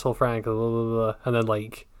that asshole Frank, blah, blah, blah. And then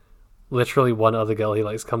like literally one other girl he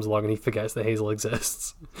likes comes along and he forgets that Hazel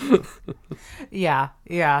exists. Yeah.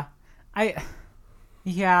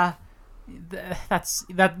 That's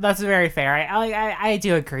very fair. I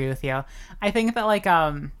do agree with you. I think that like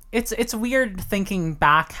it's weird thinking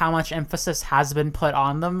back how much emphasis has been put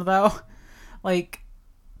on them though. Like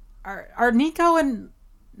are Leo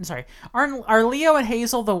and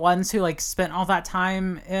Hazel the ones who like spent all that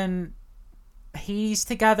time in Hades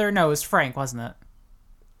together? No, it was Frank, wasn't it?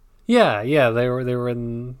 Yeah, they were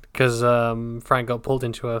in because Frank got pulled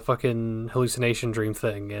into a fucking hallucination dream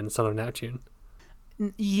thing in Son of Neptune.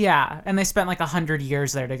 Yeah, and they spent like 100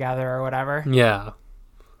 years there together or whatever. Yeah.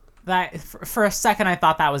 That for a second I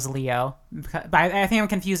thought that was Leo, but I think I'm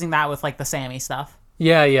confusing that with like the Sammy stuff.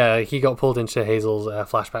 Yeah, he got pulled into Hazel's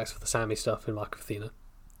flashbacks for the Sammy stuff in Mark of Athena.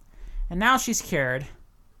 And now she's cured.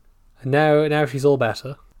 And now she's all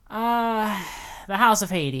better. The House of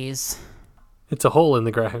Hades. It's a hole in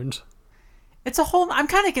the ground. It's a hole. I'm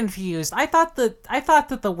kind of confused. I thought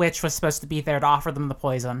that the witch was supposed to be there to offer them the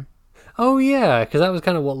poison. Oh yeah, because that was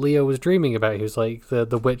kind of what Leo was dreaming about. He was like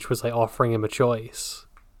the witch was like offering him a choice,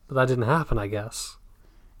 but that didn't happen, I guess.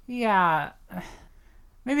 Yeah,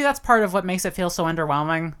 maybe that's part of what makes it feel so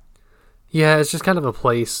underwhelming. Yeah, it's just kind of a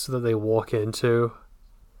place that they walk into.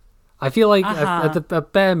 I feel like at the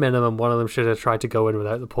bare minimum, one of them should have tried to go in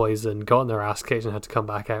without the poison, gotten their ass kicked, and had to come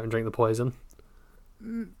back out and drink the poison.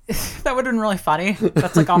 That would have been really funny.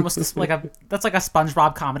 That's like almost like a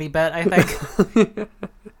SpongeBob comedy bit, I think.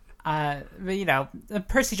 But you know,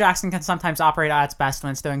 Percy Jackson can sometimes operate at its best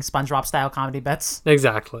when it's doing SpongeBob style comedy bits.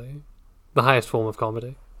 Exactly, the highest form of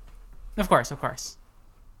comedy. Of course.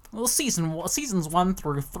 Well, seasons 1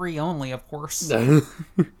 through 3 only, of course. Are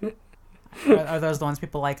those the ones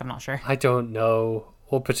people like? I'm not sure. I don't know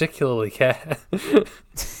or particularly care.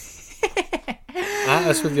 At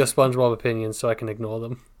us with your SpongeBob opinions so I can ignore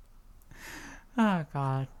them. Oh,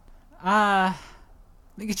 God.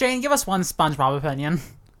 Jane, give us one SpongeBob opinion.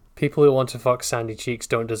 People who want to fuck Sandy Cheeks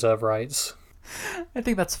don't deserve rights. I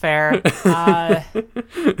think that's fair.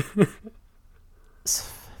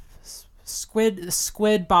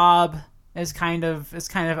 Squid Bob is kind of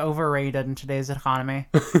overrated in today's economy.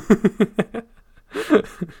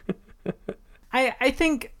 I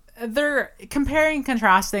think they're comparing and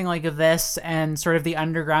contrasting like this and sort of the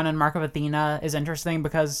underground and Mark of Athena is interesting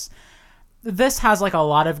because this has like a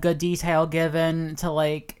lot of good detail given to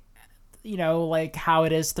like, you know, like how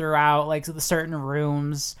it is throughout like the certain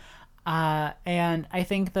rooms. And I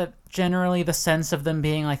think that generally the sense of them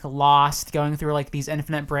being like lost, going through like these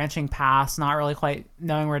infinite branching paths, not really quite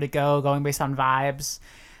knowing where to go, going based on vibes,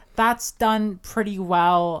 that's done pretty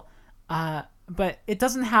well. But it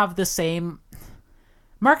doesn't have the same.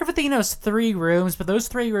 Mark of Athena's 3 rooms, but those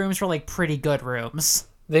 3 rooms were like pretty good rooms.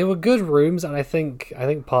 They were good rooms, and I think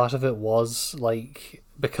part of it was like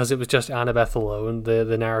because it was just Annabeth alone,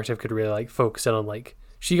 the narrative could really like focus in on like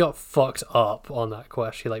she got fucked up on that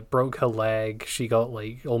quest. She like broke her leg. She got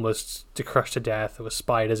like almost crushed to death. There were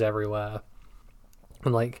spiders everywhere,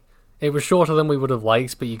 and like it was shorter than we would have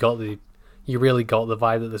liked, but you really got the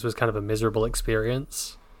vibe that this was kind of a miserable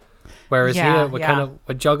experience. Whereas here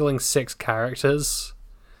we're juggling 6 characters,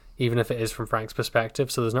 even if it is from Frank's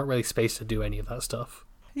perspective, so there's not really space to do any of that stuff.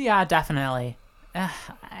 Yeah, definitely.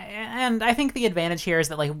 And I think the advantage here is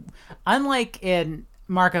that like unlike in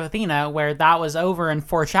Mark of Athena, where that was over in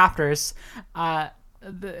 4 chapters,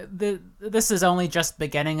 this is only just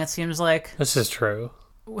beginning, it seems like. This is true.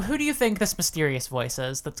 Who do you think this mysterious voice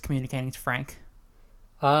is that's communicating to Frank?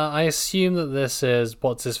 I assume that this is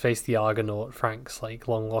what's-his-face the Argonaut, Frank's like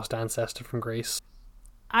long-lost ancestor from Greece.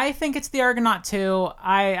 I think it's the Argonaut too.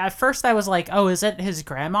 At first I was like, oh, is it his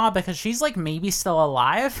grandma? Because she's like maybe still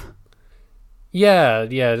alive. Yeah.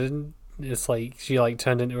 It's like she like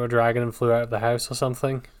turned into a dragon and flew out of the house or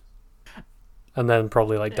something. And then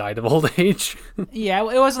probably like died of old age. Yeah,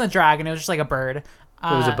 it wasn't a dragon, it was just like a bird. It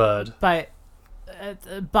was a bird. But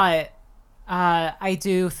I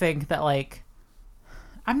do think that like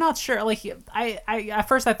I'm not sure. Like I at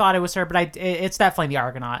first I thought it was her, but it's definitely the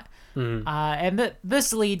Argonaut. Mm. And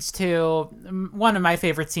this leads to one of my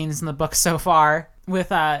favorite scenes in the book so far, with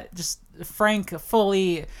just Frank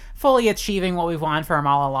fully achieving what we've wanted for him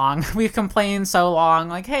all along. We've complained so long,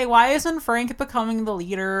 like, hey, why isn't Frank becoming the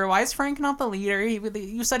leader? Why is Frank not the leader?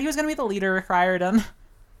 You said he was going to be the leader, Riordan.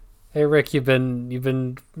 Hey Rick, you've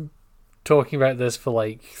been talking about this for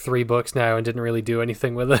like 3 books now and didn't really do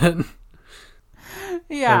anything with it.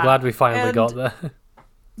 Yeah, I'm glad we finally got there.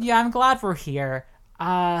 Yeah, I'm glad we're here.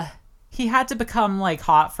 He had to become like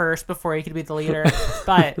hot first before he could be the leader,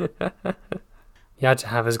 but he had to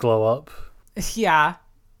have his glow up. Yeah.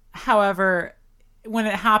 However, when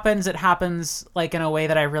it happens like in a way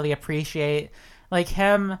that I really appreciate. Like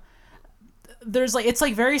him, there's like it's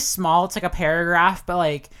like very small. It's like a paragraph, but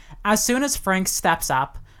like as soon as Frank steps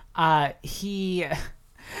up, he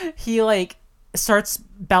like starts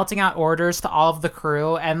belting out orders to all of the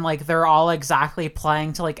crew, and like they're all exactly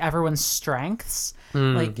playing to like everyone's strengths.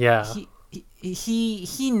 Like yeah.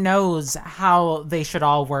 He knows how they should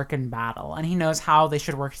all work in battle, and he knows how they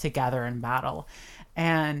should work together in battle.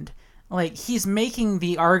 And like he's making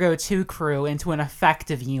the Argo 2 crew into an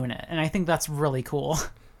effective unit, and I think that's really cool.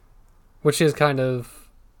 Which is kind of,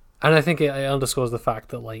 and I think it underscores the fact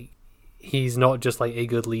that like he's not just like a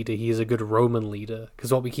good leader, he is a good Roman leader.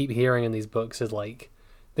 Because what we keep hearing in these books is like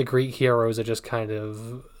the Greek heroes are just kind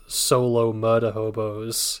of solo murder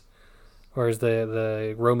hobos, whereas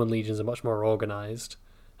the Roman legions are much more organized.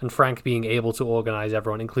 And Frank being able to organize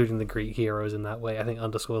everyone, including the Greek heroes in that way, I think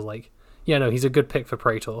underscores like, yeah, no, he's a good pick for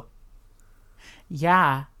Praetor.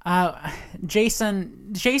 Yeah.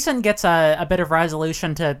 Jason gets a bit of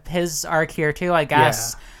resolution to his arc here too, I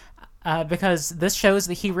guess. Yeah. Because this shows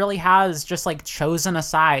that he really has just like chosen a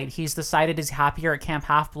side. He's decided he's happier at Camp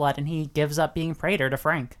Half-Blood, and he gives up being Praetor to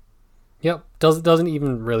Frank. Yep. Doesn't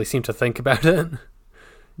even really seem to think about it.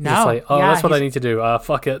 No. Just like, that's what I need to do.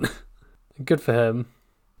 Fuck it. Good for him.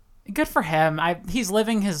 Good for him. He's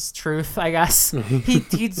living his truth, I guess.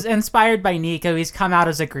 He's inspired by Nico. He's come out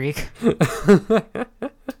as a Greek.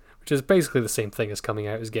 Which is basically the same thing as coming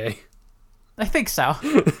out as gay. I think so.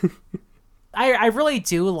 I really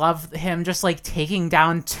do love him just, like, taking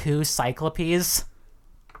down 2 Cyclopes.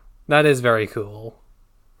 That is very cool.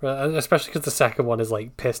 Especially because the second one is,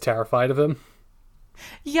 like, piss terrified of him.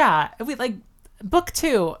 Yeah. Book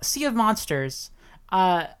 2, Sea of Monsters.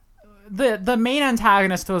 The main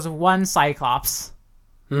antagonist was one Cyclops.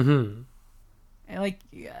 Mm-hmm. And, like,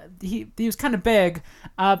 he was kind of big.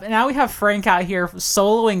 And now we have Frank out here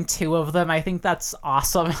soloing 2 of them. I think that's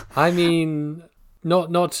awesome. I mean,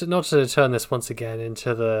 not to turn this once again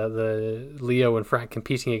into the Leo and Frank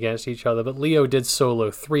competing against each other, but Leo did solo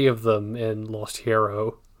 3 of them in Lost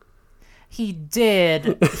Hero. He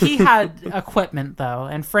did. He had equipment, though,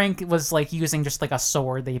 and Frank was, like, using just, like, a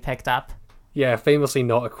sword that he picked up. Yeah, famously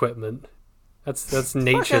not equipment. That's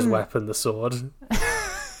nature's weapon, the sword.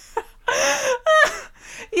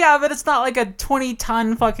 Yeah, but it's not like a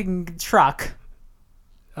 20-ton fucking truck.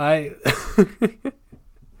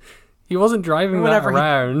 He wasn't driving that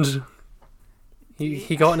around.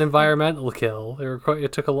 He got an environmental kill.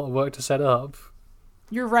 It took a lot of work to set up.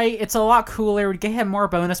 You're right. It's a lot cooler. It would get him more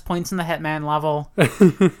bonus points in the Hitman level.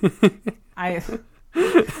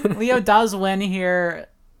 Leo does win here.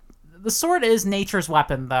 The sword is nature's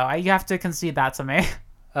weapon, though. You have to concede that to me.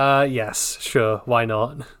 Yes, sure. Why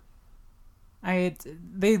not?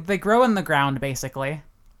 They grow in the ground, basically.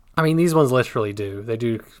 I mean, these ones literally do. They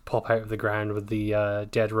do pop out of the ground with the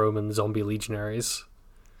dead Roman zombie legionaries.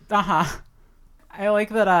 Uh-huh. I like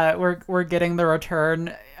that we're getting the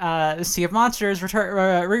return, Sea of Monsters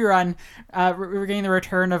rerun. We're getting the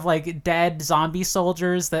return of, like, dead zombie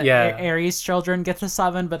soldiers that Ares children get to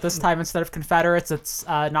summon, but this time instead of Confederates, it's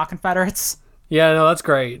not Confederates. Yeah, no, that's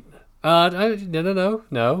great.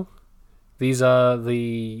 No. These are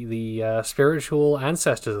the spiritual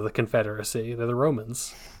ancestors of the Confederacy. They're the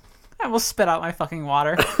Romans. I will spit out my fucking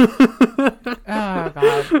water. Oh,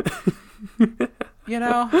 God. You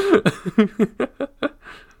know,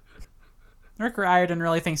 Rick Riordan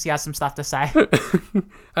really thinks he has some stuff to say.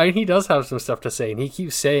 I mean, he does have some stuff to say, and he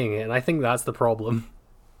keeps saying it, and I think that's the problem.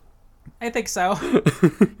 I think so.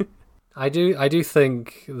 I do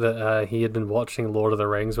think that he had been watching Lord of the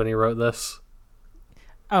Rings when he wrote this.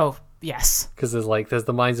 Oh, yes. Because there's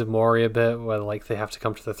the Mines of Moria bit where, like, they have to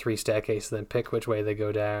come to the 3 staircases and then pick which way they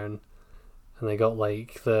go down, and they got,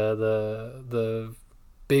 like, the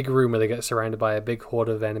big room where they get surrounded by a big horde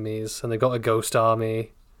of enemies, and they got a ghost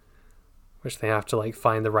army, which they have to, like,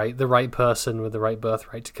 find the right person with the right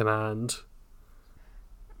birthright to command.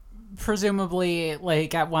 Presumably,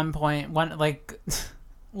 like, at one point,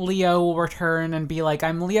 Leo will return and be like,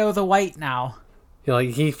 "I'm Leo the White now." You know,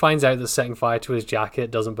 like, he finds out that setting fire to his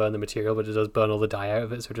jacket doesn't burn the material, but it does burn all the dye out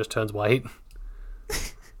of it, so it just turns white.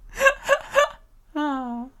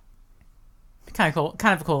 Oh. Kind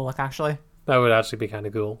of a cool look, actually. That would actually be kind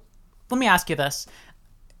of cool. Let me ask you this.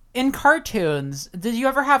 In cartoons, did you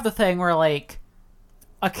ever have the thing where, like,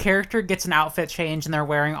 a character gets an outfit change and they're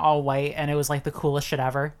wearing all white and it was, like, the coolest shit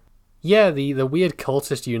ever? Yeah, the weird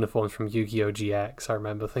cultist uniforms from Yu-Gi-Oh! GX, I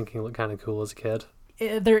remember thinking looked kind of cool as a kid.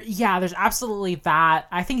 There's absolutely that.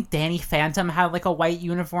 I think Danny Phantom had, like, a white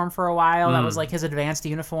uniform for a while. That was, like, his advanced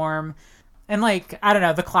uniform. And, like, I don't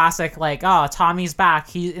know, the classic, like, oh, Tommy's back.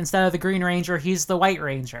 He, instead of the Green Ranger, he's the White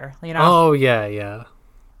Ranger, you know? Oh, yeah.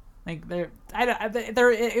 Like,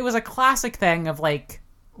 it was a classic thing of, like,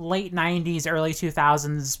 late 90s, early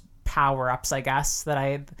 2000s power-ups, I guess, that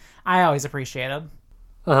I always appreciated.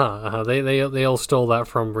 They all stole that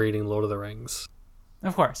from reading Lord of the Rings.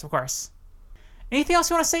 Of course. Anything else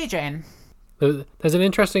you want to say, Jane? There's an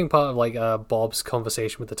interesting part of, like, Bob's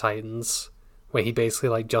conversation with the Titans, where he basically,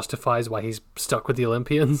 like, justifies why he's stuck with the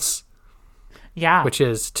Olympians. Yeah. Which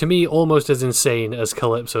is, to me, almost as insane as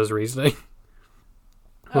Calypso's reasoning.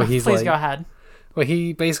 Please go ahead. Where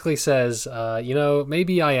he basically says,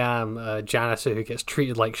 maybe I am a janitor who gets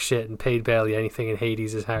treated like shit and paid barely anything in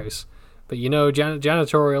Hades' house. But,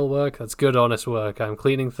 janitorial work, that's good, honest work. I'm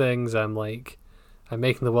cleaning things, I'm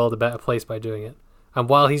making the world a better place by doing it. And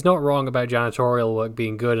while he's not wrong about janitorial work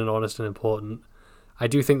being good and honest and important, I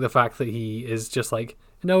do think the fact that he is just like,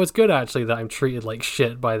 no, it's good actually that I'm treated like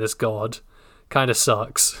shit by this god kind of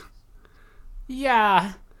sucks.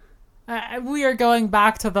 Yeah. We are going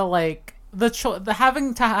back to the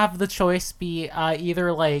having to have the choice be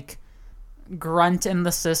either, like, grunt in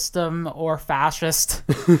the system or fascist.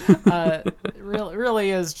 Really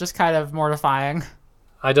is just kind of mortifying.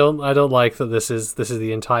 I don't like that this is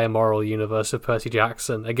the entire moral universe of Percy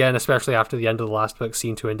Jackson. Again, especially after the end of the last book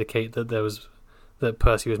seemed to indicate that there that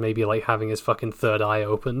Percy was maybe like having his fucking third eye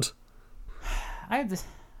opened.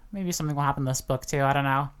 Maybe something will happen in this book too. I don't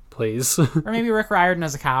know. Please. Or maybe Rick Riordan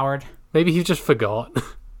is a coward. Maybe he just forgot.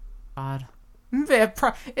 God.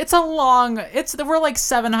 It's a long... We're like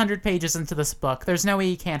 700 pages into this book. There's no way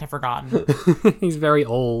he can't have forgotten. He's very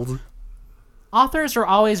old. Authors are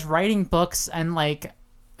always writing books and like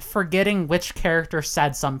forgetting which character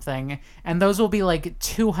said something, and those will be like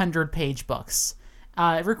 200-page books.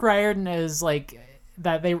 Rick Riordan is like...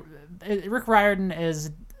 Rick Riordan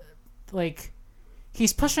is like...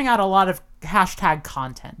 He's pushing out a lot of hashtag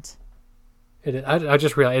content. I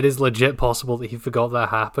just realized it is legit possible that he forgot that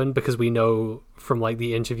happened, because we know from like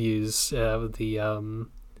the interviews on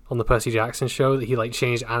the Percy Jackson show that he like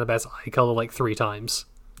changed Annabeth's eye color like 3 times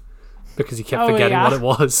because he kept forgetting what it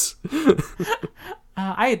was.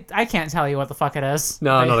 I can't tell you what the fuck it is.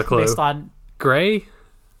 No, not a clue. Based on gray.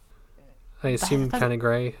 I assume kind of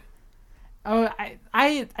gray. Oh,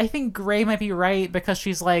 I think gray might be right because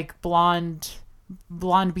she's like blonde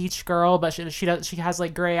beach girl, but she has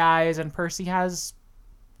like gray eyes, and Percy has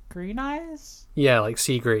green eyes. Yeah, like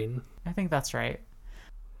sea green. I think that's right.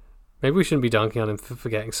 Maybe we shouldn't be dunking on him for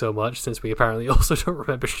forgetting so much, since we apparently also don't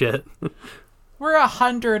remember shit. We're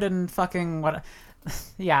 100 and fucking what?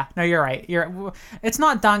 Yeah, no, you're right. It's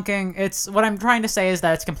not dunking. It's what I'm trying to say is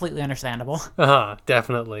that it's completely understandable.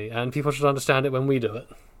 Definitely, and people should understand it when we do it.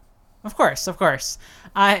 Of course.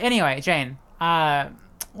 Anyway, Jane,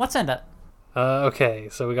 let's end it. Okay,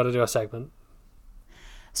 so we got to do a segment.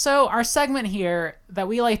 So our segment here that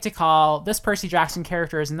we like to call "This Percy Jackson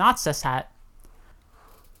character is not cishet."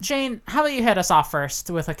 Jane, how about you hit us off first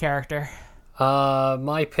with a character?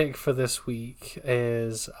 My pick for this week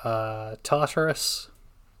is Tartarus.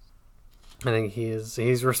 I think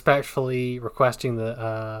he's respectfully requesting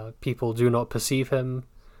that people do not perceive him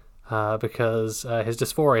because his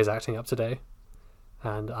dysphoria is acting up today.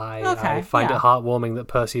 And I find it heartwarming that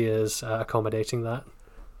Percy is accommodating that.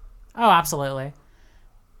 Oh, absolutely.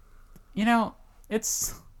 You know,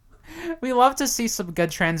 we love to see some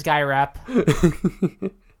good trans guy rep.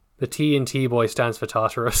 The T in T boy stands for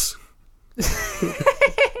Tartarus.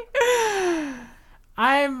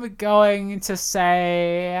 I'm going to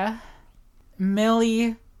say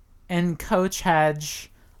Millie and Coach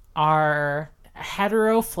Hedge are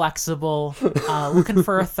hetero-flexible, looking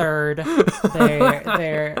for a third.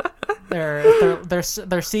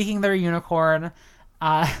 They're seeking their unicorn.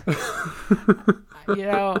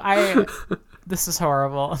 This is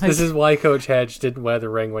horrible. This is why Coach Hedge didn't wear the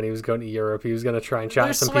ring when he was going to Europe. He was going to try and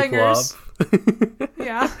chat some swingers. people up.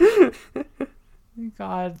 Yeah.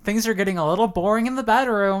 God, things are getting a little boring in the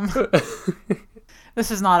bedroom. This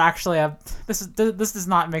is not actually this does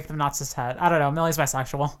not make them not cishet. I don't know. Millie's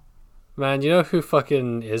bisexual. Man, you know who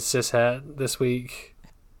fucking is cishet this week?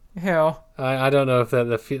 Who? I don't know if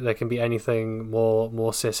there can be anything more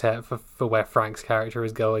cishet for where Frank's character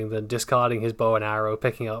is going than discarding his bow and arrow,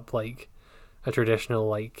 picking up like a traditional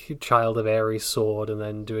like Child of Ares sword, and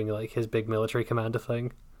then doing like his big military commander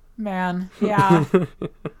thing. Man, yeah.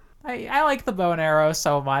 I like the bow and arrow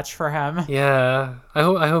so much for him. Yeah,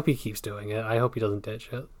 I hope he keeps doing it. I hope he doesn't ditch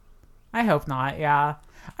it. I hope not. Yeah,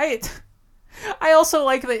 I also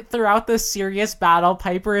like that throughout this serious battle,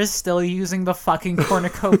 Piper is still using the fucking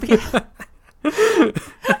cornucopia.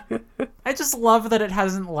 I just love that it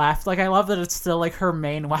hasn't left. Like, I love that it's still like her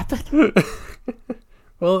main weapon.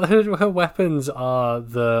 Well, her weapons are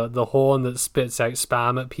the horn that spits out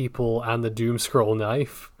spam at people and the Doom Scroll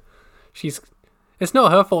knife. It's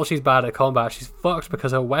not her fault she's bad at combat. She's fucked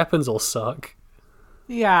because her weapons all suck.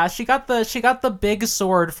 Yeah, she got the big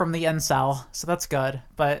sword from the incel, so that's good.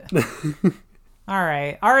 But all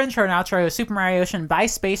right, our intro and outro is Super Mario Ocean by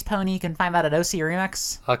Space Pony. You can find that at OC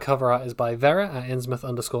Remix. Our cover art is by Vera at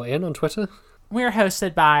Innsmouth_in on Twitter. We are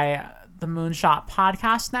hosted by the Moonshot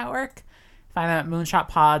Podcast Network. Find them at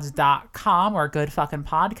moonshotpods.com or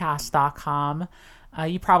goodfuckingpodcast.com.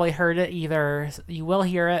 You probably heard it. Either you will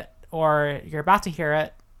hear it, or you're about to hear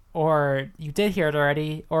it, or you did hear it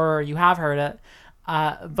already, or you have heard it.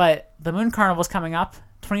 But the Moon Carnival is coming up,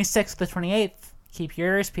 26th to 28th. Keep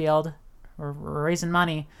your ears peeled. We're raising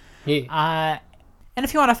money. Yeah. And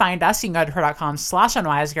if you want to find us, you can go to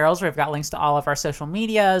twitter.com/unwisegirls, where we've got links to all of our social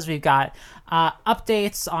medias. We've got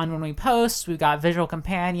updates on when we post. We've got visual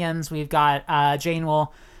companions. We've got Jane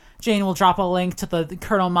will drop a link to the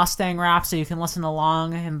Colonel Mustang rap so you can listen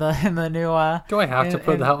along in the new. Do I have to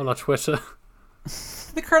put that on our Twitter?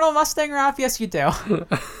 The Colonel Mustang rap? Yes, you do.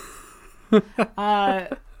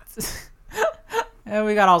 And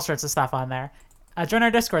we got all sorts of stuff on there. Join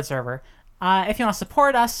our Discord server. If you want to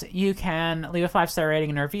support us, you can leave a 5-star rating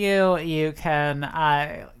and review. You can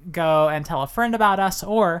go and tell a friend about us,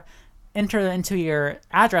 or enter into your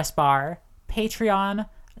address bar,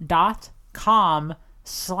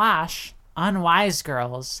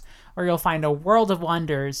 patreon.com/unwisegirls, where you'll find a world of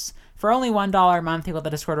wonders. For only $1 a month, you get the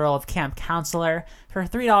Discord role of Camp Counselor. For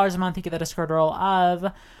 $3 a month, you get the Discord role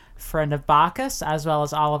of Friend of Bacchus, as well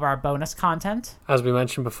as all of our bonus content. As we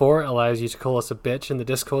mentioned before, it allows you to call us a bitch in the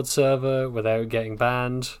Discord server without getting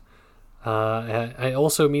banned. It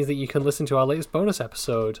also means that you can listen to our latest bonus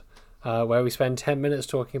episode, where we spend 10 minutes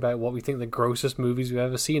talking about what we think the grossest movies we've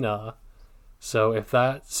ever seen are. So if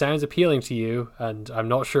that sounds appealing to you, and I'm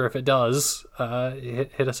not sure if it does,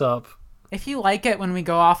 hit us up. If you like it when we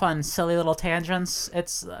go off on silly little tangents,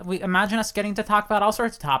 we imagine us getting to talk about all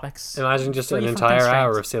sorts of topics. Imagine just an entire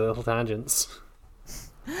hour of silly little tangents.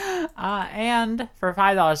 And for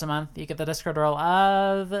 $5 a month, you get the Discord role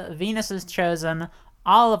of Venus is Chosen,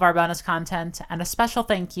 all of our bonus content, and a special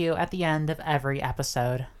thank you at the end of every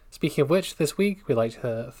episode. Speaking of which, this week we'd like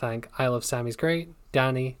to thank I Love Sammy's Great,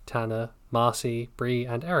 Danny, Tanner, Marcy, Bree,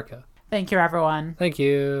 and Erica. Thank you, everyone. Thank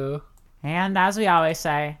you. And as we always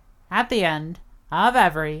say, at the end of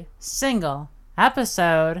every single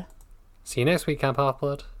episode... See you next week, Camp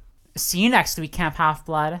Half-Blood. See you next week, Camp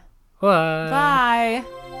Half-Blood. Bye. Bye.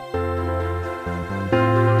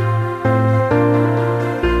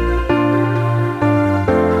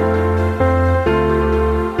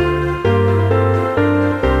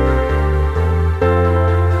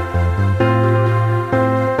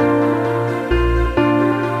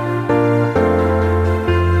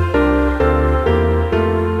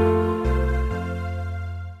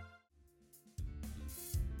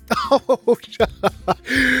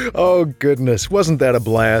 Oh, goodness. Wasn't that a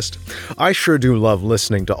blast? I sure do love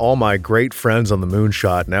listening to all my great friends on the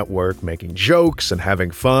Moonshot Network making jokes and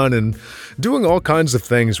having fun and doing all kinds of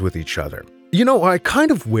things with each other. You know, I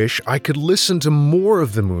kind of wish I could listen to more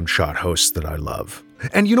of the Moonshot hosts that I love.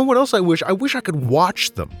 And you know what else I wish? I wish I could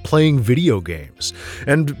watch them playing video games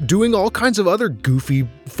and doing all kinds of other goofy,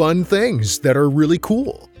 fun things that are really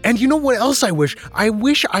cool. And you know what else I wish? I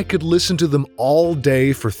wish I could listen to them all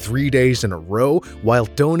day for 3 days in a row while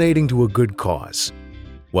donating to a good cause.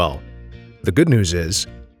 Well, the good news is,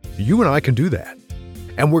 you and I can do that.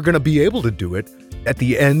 And we're going to be able to do it at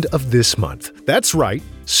the end of this month. That's right,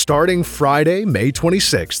 starting Friday, May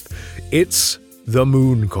 26th, it's the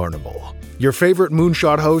Moon Carnival. Your favorite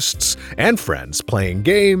Moonshot hosts and friends playing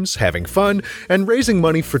games, having fun, and raising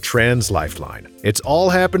money for Trans Lifeline. It's all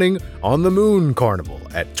happening on the Moon Carnival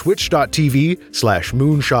at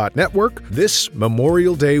twitch.tv/Moonshot Network this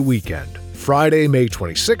Memorial Day weekend, Friday, May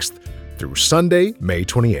 26th through Sunday, May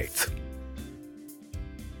 28th.